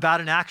about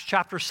in Acts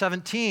chapter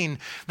 17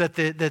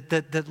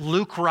 that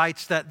Luke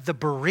writes that the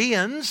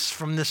Bereans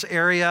from this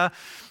area,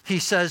 he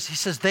says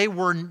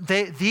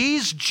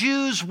these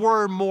Jews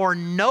were more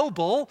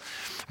noble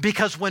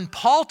because when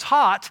Paul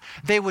taught,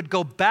 they would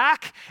go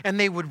back and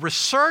they would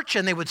research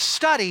and they would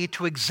study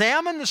to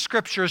examine the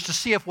scriptures to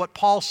see if what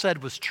Paul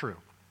said was true.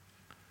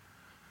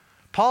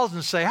 Paul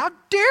doesn't say, how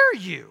dare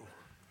you?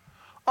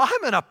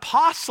 I'm an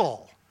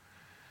apostle.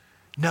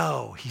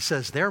 No, he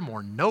says they're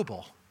more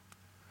noble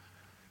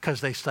because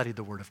they studied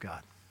the Word of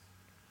God.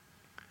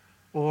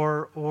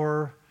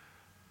 Or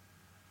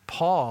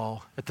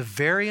Paul, at the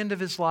very end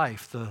of his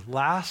life, the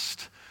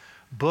last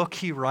book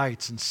he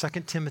writes in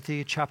 2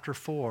 Timothy chapter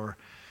 4,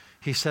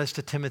 he says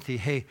to Timothy,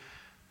 hey,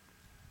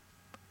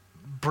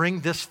 bring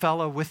this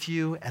fellow with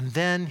you. And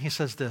then he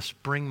says this,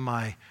 bring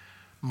my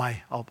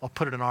I'll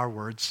put it in our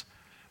words,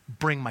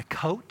 bring my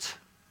coat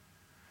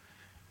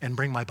and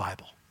bring my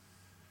Bible.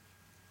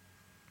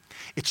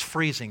 It's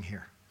freezing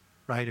here,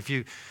 right? If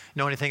you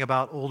know anything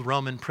about old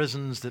Roman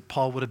prisons that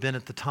Paul would have been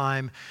at the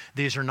time,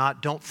 these are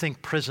not, don't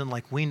think prison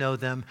like we know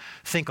them.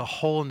 Think a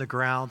hole in the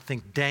ground,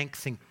 think dank,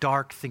 think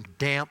dark, think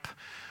damp.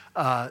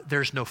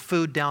 There's no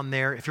food down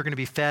there. If you're going to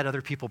be fed,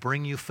 other people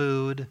bring you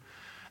food.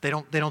 They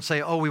don't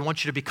say, oh, we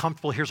want you to be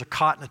comfortable. Here's a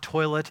cot and a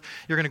toilet.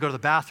 You're going to go to the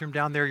bathroom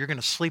down there. You're going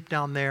to sleep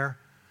down there.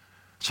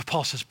 So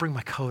Paul says, bring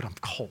my coat, I'm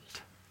cold.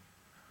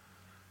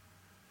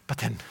 But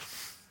then,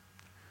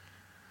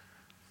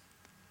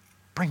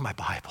 bring my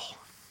Bible.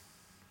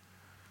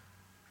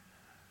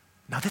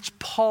 Now that's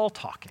Paul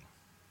talking.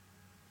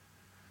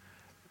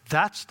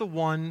 That's the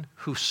one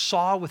who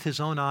saw with his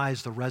own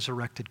eyes the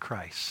resurrected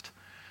Christ.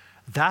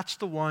 That's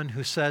the one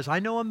who says, I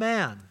know a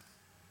man.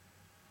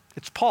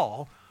 It's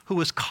Paul who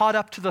was caught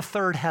up to the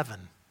third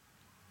heaven.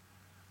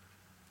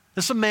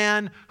 This is a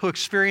man who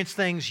experienced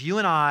things you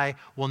and I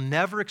will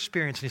never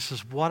experience. And he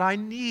says, what I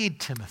need,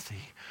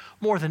 Timothy,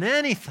 more than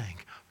anything,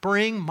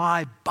 bring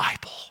my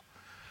Bible.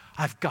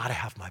 I've got to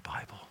have my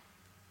Bible.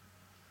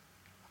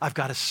 I've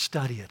got to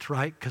study it,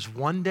 right? Because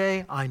one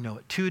day I know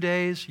it. 2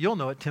 days, you'll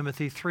know it,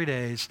 Timothy. 3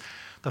 days,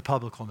 the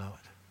public will know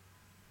it.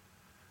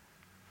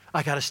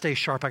 I got to stay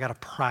sharp. I got to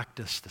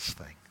practice this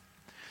thing.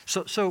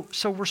 So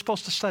we're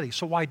supposed to study.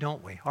 So why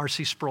don't we?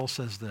 R.C. Sproul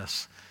says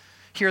this.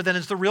 Here then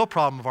is the real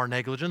problem of our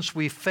negligence.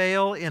 We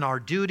fail in our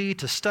duty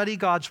to study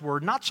God's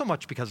word, not so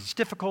much because it's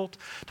difficult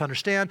to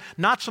understand,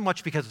 not so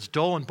much because it's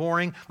dull and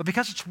boring, but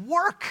because it's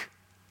work.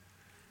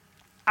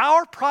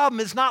 Our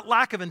problem is not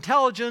lack of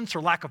intelligence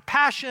or lack of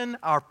passion.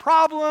 Our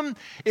problem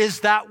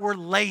is that we're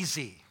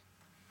lazy.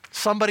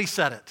 Somebody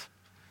said it,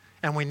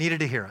 and we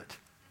needed to hear it.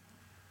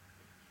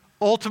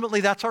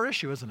 Ultimately, that's our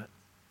issue, isn't it?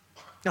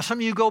 Now, some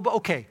of you go,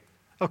 okay,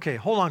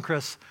 hold on,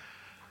 Chris.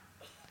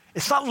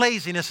 It's not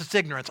laziness, it's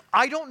ignorance.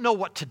 I don't know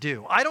what to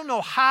do. I don't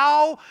know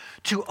how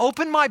to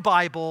open my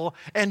Bible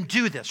and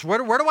do this. Where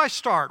do I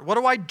start? What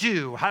do I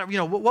do?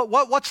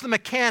 What's the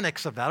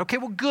mechanics of that? Okay,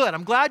 well, good.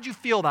 I'm glad you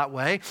feel that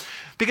way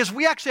because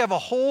we actually have a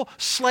whole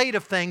slate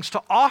of things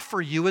to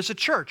offer you as a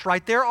church,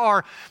 right? There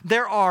are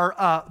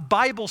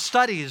Bible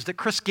studies that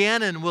Chris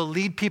Gannon will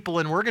lead people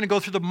in. We're going to go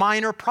through the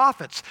minor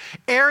prophets,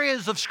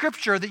 areas of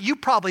Scripture that you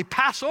probably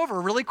pass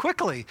over really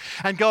quickly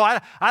and go,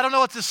 I don't know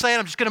what this is saying.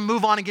 I'm just going to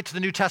move on and get to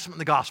the New Testament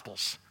and the Gospels.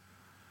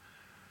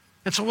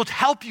 And so we'll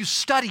help you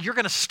study. You're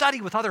going to study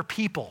with other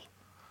people.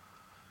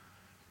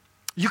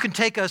 You can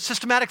take a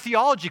systematic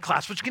theology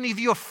class, which can give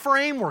you a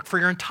framework for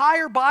your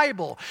entire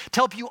Bible to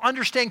help you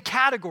understand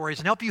categories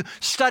and help you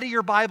study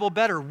your Bible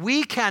better.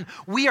 We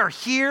are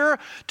here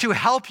to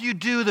help you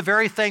do the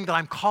very thing that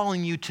I'm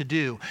calling you to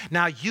do.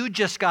 Now, you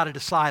just got to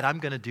decide, I'm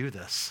going to do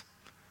this.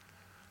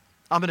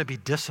 I'm going to be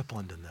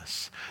disciplined in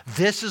this.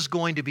 This is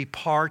going to be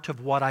part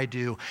of what I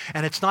do.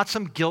 And it's not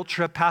some guilt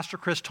trip. Pastor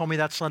Chris told me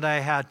that Sunday I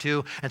had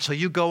to. And so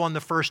you go on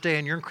the first day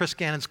and you're in Chris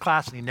Gannon's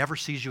class and he never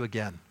sees you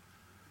again.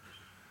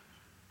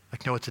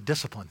 Like, no, it's a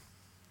discipline.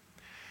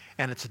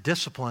 And it's a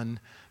discipline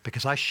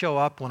because I show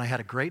up when I had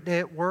a great day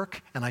at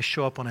work and I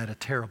show up when I had a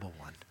terrible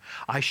one.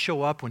 I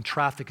show up when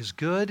traffic is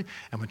good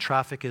and when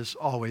traffic is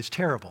always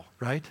terrible,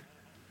 right?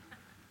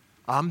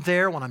 I'm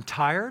there when I'm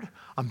tired.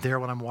 I'm there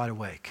when I'm wide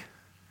awake.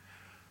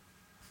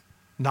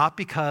 Not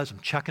because I'm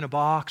checking a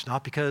box,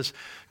 not because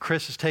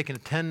Chris is taking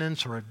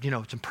attendance or,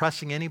 it's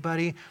impressing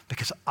anybody,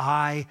 because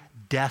I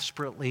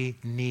desperately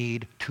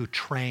need to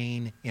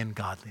train in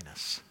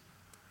godliness.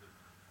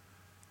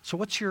 So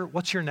what's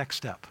your next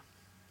step?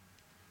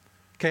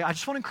 Okay, I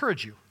just want to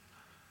encourage you.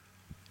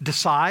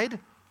 Decide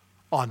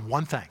on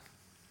one thing.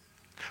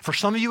 For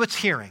some of you, it's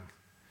hearing.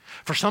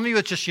 For some of you,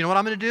 it's just, you know what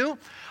I'm going to do?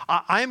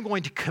 I am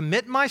going to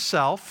commit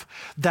myself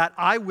that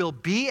I will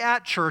be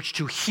at church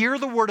to hear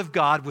the Word of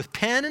God with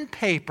pen and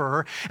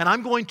paper, and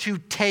I'm going to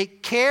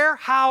take care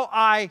how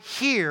I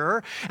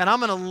hear, and I'm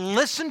going to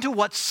listen to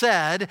what's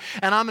said,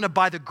 and I'm going to,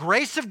 by the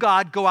grace of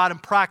God, go out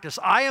and practice.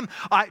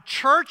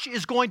 Church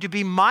is going to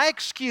be my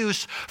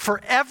excuse for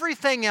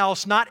everything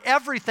else, not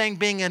everything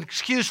being an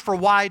excuse for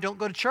why I don't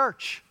go to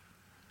church.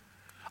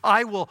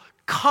 I will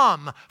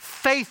come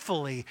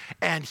faithfully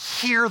and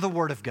hear the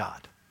Word of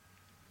God.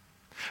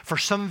 For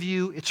some of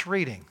you, it's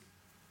reading.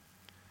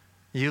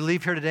 You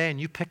leave here today and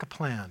you pick a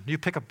plan. You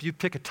pick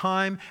a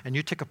time and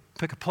you pick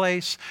a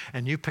place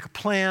and you pick a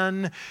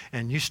plan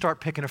and you start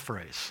picking a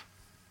phrase.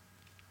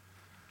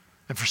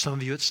 And for some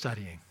of you, it's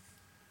studying.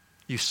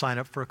 You sign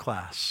up for a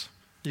class.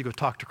 You go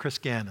talk to Chris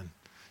Gannon.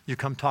 You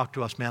come talk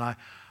to us, man,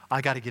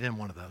 I got to get in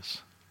one of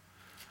those.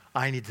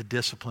 I need to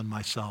discipline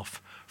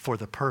myself for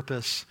the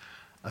purpose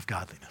of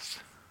godliness.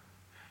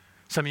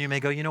 Some of you may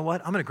go, you know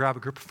what? I'm going to grab a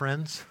group of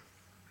friends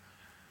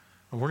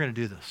and we're going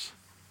to do this.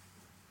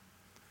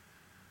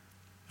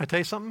 Can I tell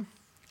you something?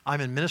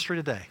 I'm in ministry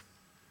today.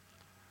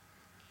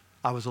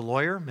 I was a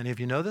lawyer. Many of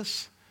you know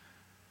this.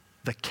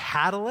 The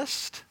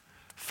catalyst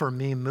for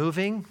me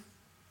moving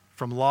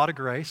from law to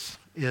grace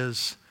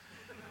was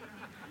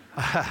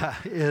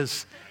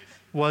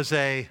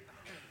a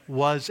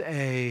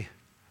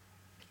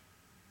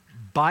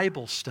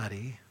Bible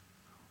study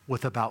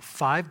with about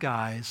 5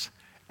 guys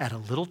at a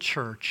little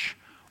church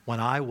when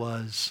I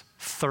was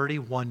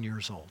 31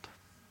 years old.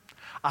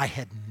 I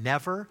had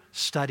never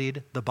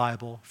studied the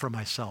Bible for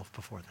myself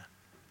before then.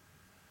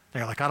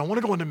 They're like, I don't want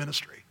to go into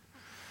ministry.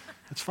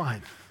 It's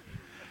fine.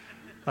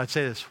 I'd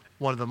say this,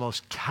 one of the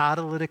most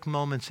catalytic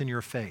moments in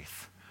your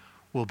faith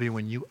will be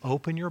when you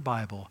open your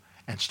Bible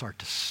and start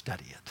to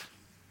study it.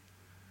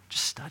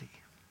 Just study.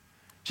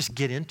 Just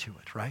get into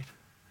it, right?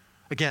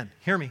 Again,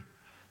 hear me.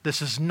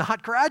 This is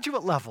not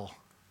graduate level.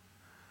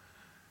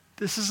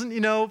 This isn't,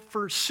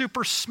 for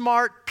super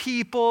smart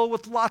people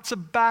with lots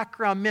of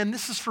background. Man,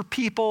 this is for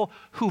people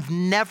who've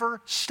never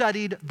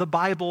studied the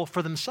Bible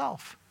for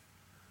themselves.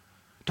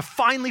 To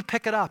finally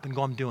pick it up and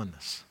go, I'm doing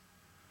this.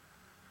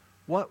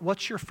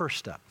 What's your first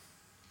step?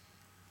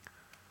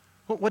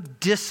 What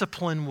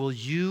discipline will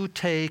you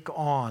take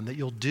on that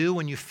you'll do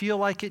when you feel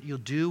like it, you'll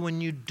do when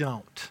you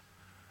don't?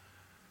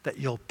 That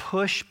you'll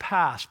push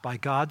past, by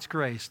God's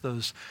grace,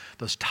 those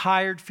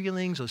tired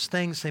feelings, those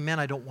things, say, man,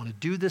 I don't want to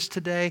do this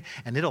today,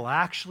 and it'll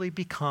actually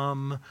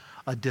become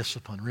a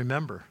discipline.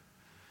 Remember,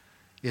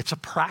 it's a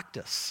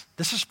practice.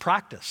 This is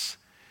practice.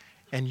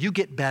 And you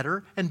get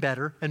better and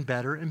better and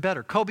better and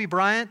better. Kobe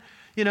Bryant,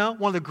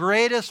 one of the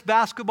greatest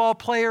basketball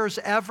players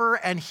ever,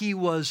 and he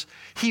was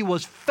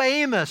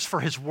famous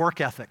for his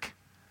work ethic.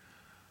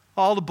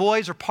 All the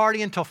boys are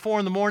partying until 4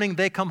 in the morning.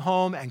 They come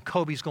home and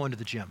Kobe's going to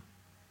the gym.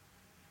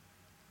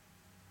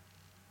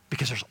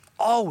 Because there's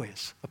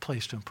always a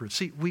place to improve.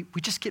 See, we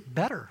just get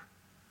better.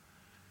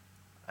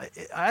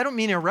 I don't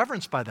mean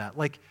irreverence by that.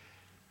 Like,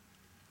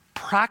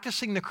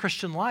 practicing the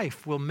Christian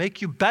life will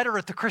make you better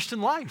at the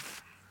Christian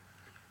life.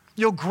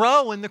 You'll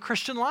grow in the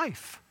Christian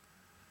life.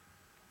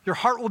 Your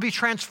heart will be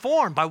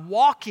transformed by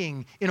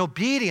walking in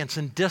obedience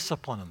and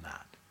discipline in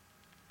that.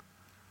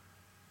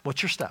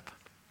 What's your step?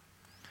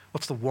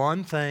 What's the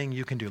one thing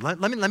you can do? Let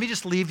me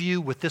just leave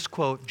you with this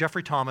quote.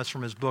 Jeffrey Thomas,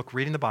 from his book,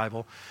 Reading the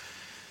Bible,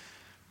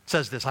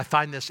 says this. I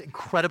find this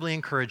incredibly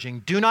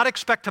encouraging. Do not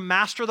expect to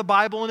master the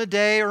Bible in a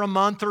day or a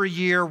month or a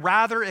year.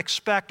 Rather,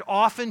 expect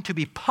often to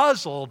be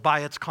puzzled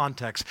by its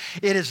context.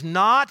 It is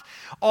not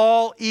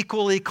all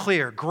equally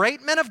clear.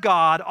 Great men of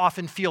God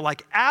often feel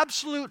like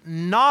absolute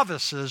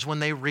novices when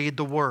they read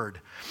the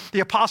Word.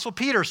 The Apostle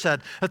Peter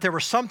said that there were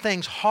some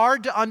things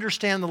hard to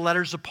understand in the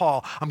letters of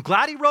Paul. I'm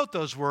glad he wrote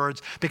those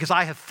words because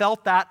I have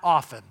felt that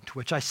often, to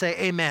which I say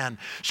amen.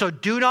 So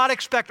do not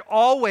expect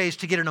always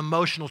to get an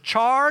emotional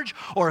charge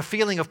or a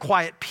feeling of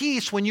quiet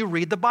peace when you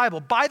read the Bible.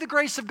 By the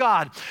grace of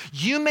God,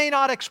 you may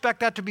not expect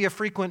that to be a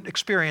frequent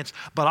experience,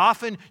 but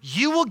often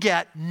you will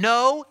get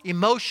no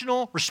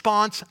emotional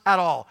response at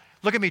all.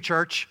 Look at me,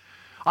 church.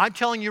 I'm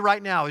telling you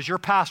right now, as your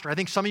pastor, I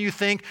think some of you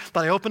think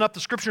that I open up the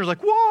scriptures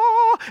like,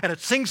 whoa, and it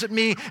sings at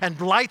me and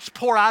lights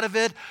pour out of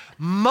it.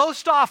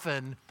 Most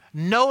often,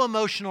 no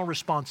emotional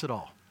response at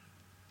all.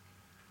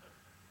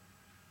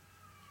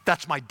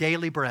 That's my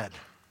daily bread.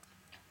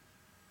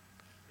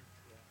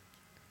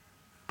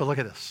 But look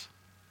at this.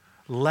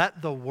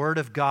 Let the Word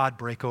of God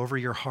break over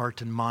your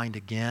heart and mind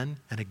again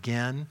and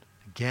again.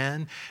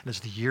 And as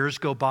the years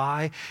go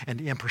by,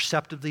 and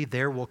imperceptibly,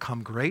 there will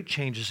come great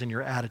changes in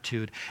your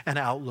attitude and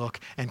outlook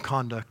and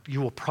conduct. You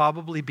will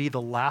probably be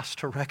the last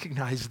to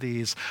recognize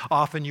these.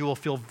 Often you will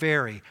feel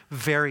very,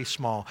 very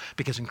small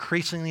because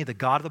increasingly the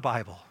God of the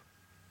Bible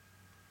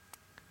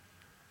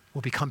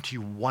will become to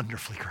you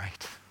wonderfully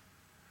great.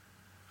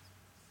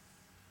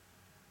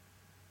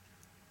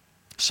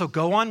 So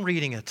go on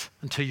reading it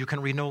until you can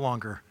read no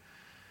longer,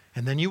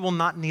 and then you will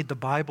not need the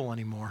Bible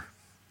anymore.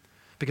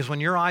 Because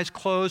when your eyes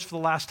close for the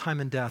last time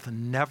in death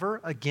and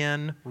never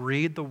again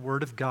read the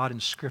Word of God in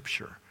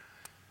Scripture,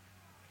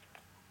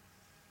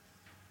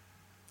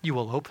 you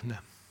will open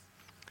them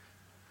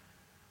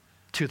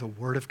to the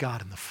Word of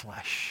God in the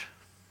flesh.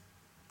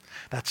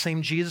 That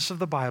same Jesus of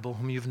the Bible,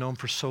 whom you've known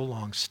for so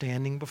long,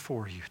 standing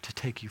before you to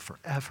take you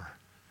forever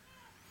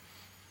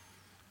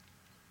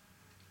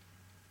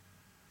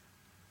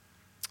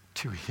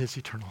to his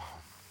eternal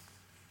home.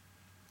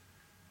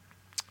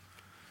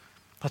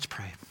 Let's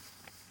pray.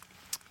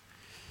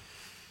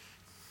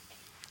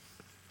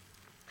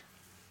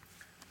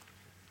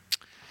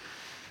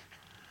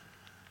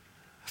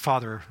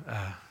 Father,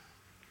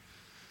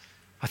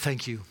 I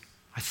thank you.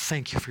 I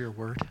thank you for your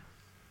word.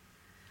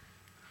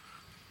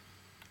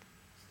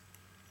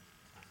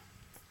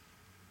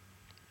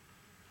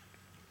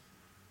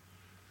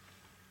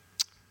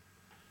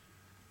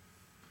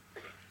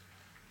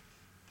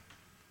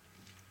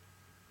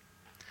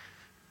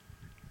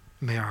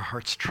 May our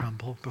hearts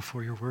tremble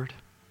before your word.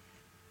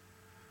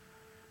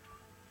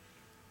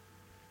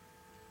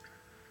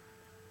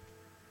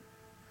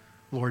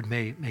 Lord,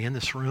 may in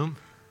this room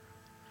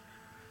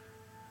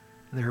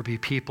there be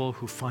people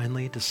who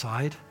finally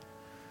decide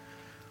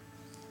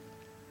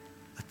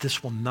that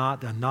this will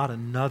not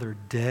another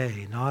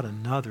day, not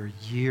another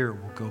year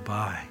will go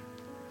by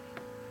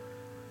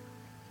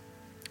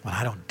when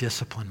I don't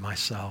discipline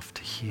myself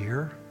to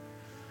hear,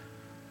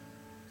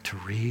 to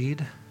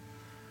read,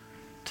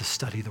 to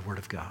study the Word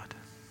of God.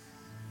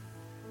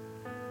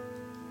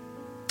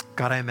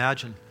 God, I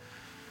imagine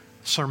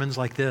sermons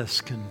like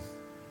this can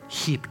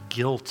heap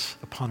guilt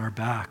upon our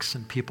backs,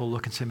 and people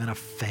look and say, man, I've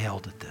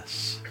failed at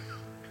this.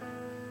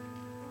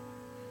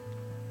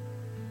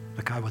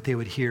 But God, what they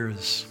would hear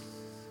is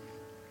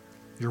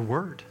your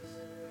word.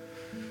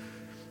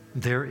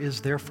 There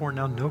is therefore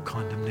now no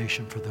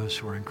condemnation for those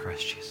who are in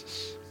Christ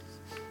Jesus.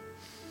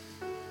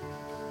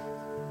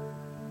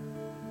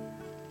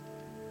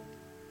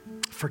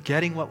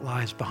 Forgetting what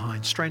lies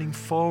behind, straining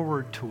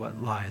forward to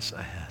what lies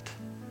ahead.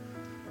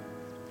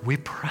 We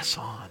press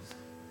on.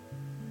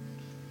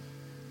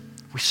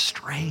 We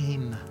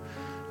strain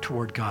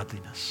toward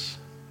godliness.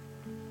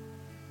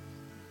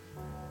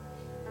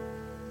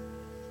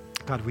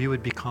 God, we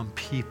would become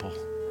people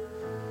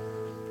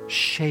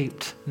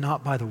shaped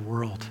not by the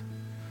world,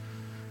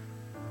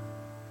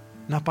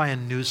 not by a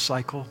news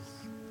cycle,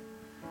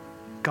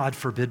 God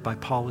forbid by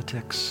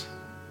politics,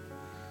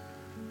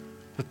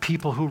 but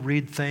people who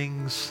read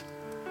things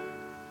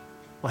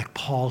like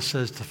Paul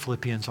says to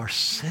Philippians, our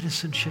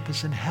citizenship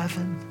is in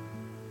heaven.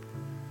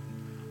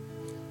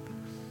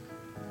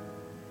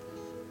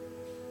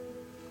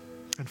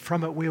 And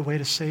from it we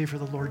await a Savior,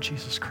 the Lord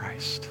Jesus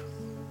Christ.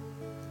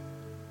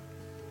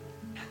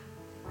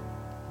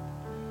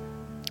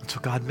 So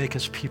God, make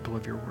us people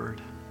of your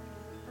word.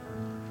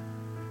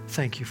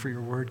 Thank you for your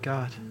word,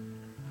 God.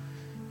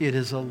 It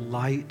is a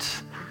light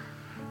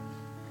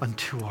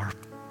unto our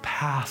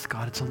path,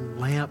 God. It's a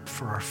lamp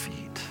for our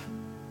feet.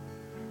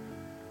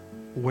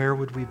 Where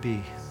would we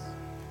be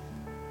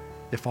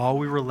if all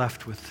we were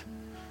left with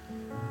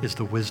is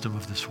the wisdom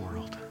of this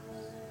world?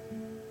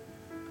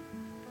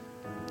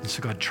 And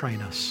so God,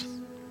 train us.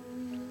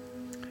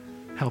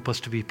 Help us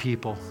to be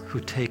people who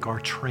take our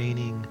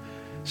training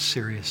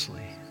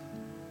seriously.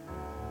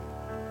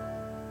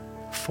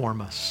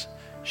 Form us,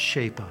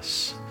 shape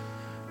us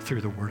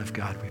through the Word of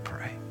God, we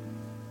pray.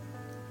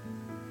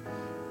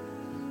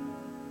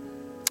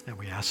 And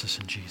we ask this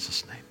in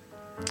Jesus'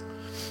 name.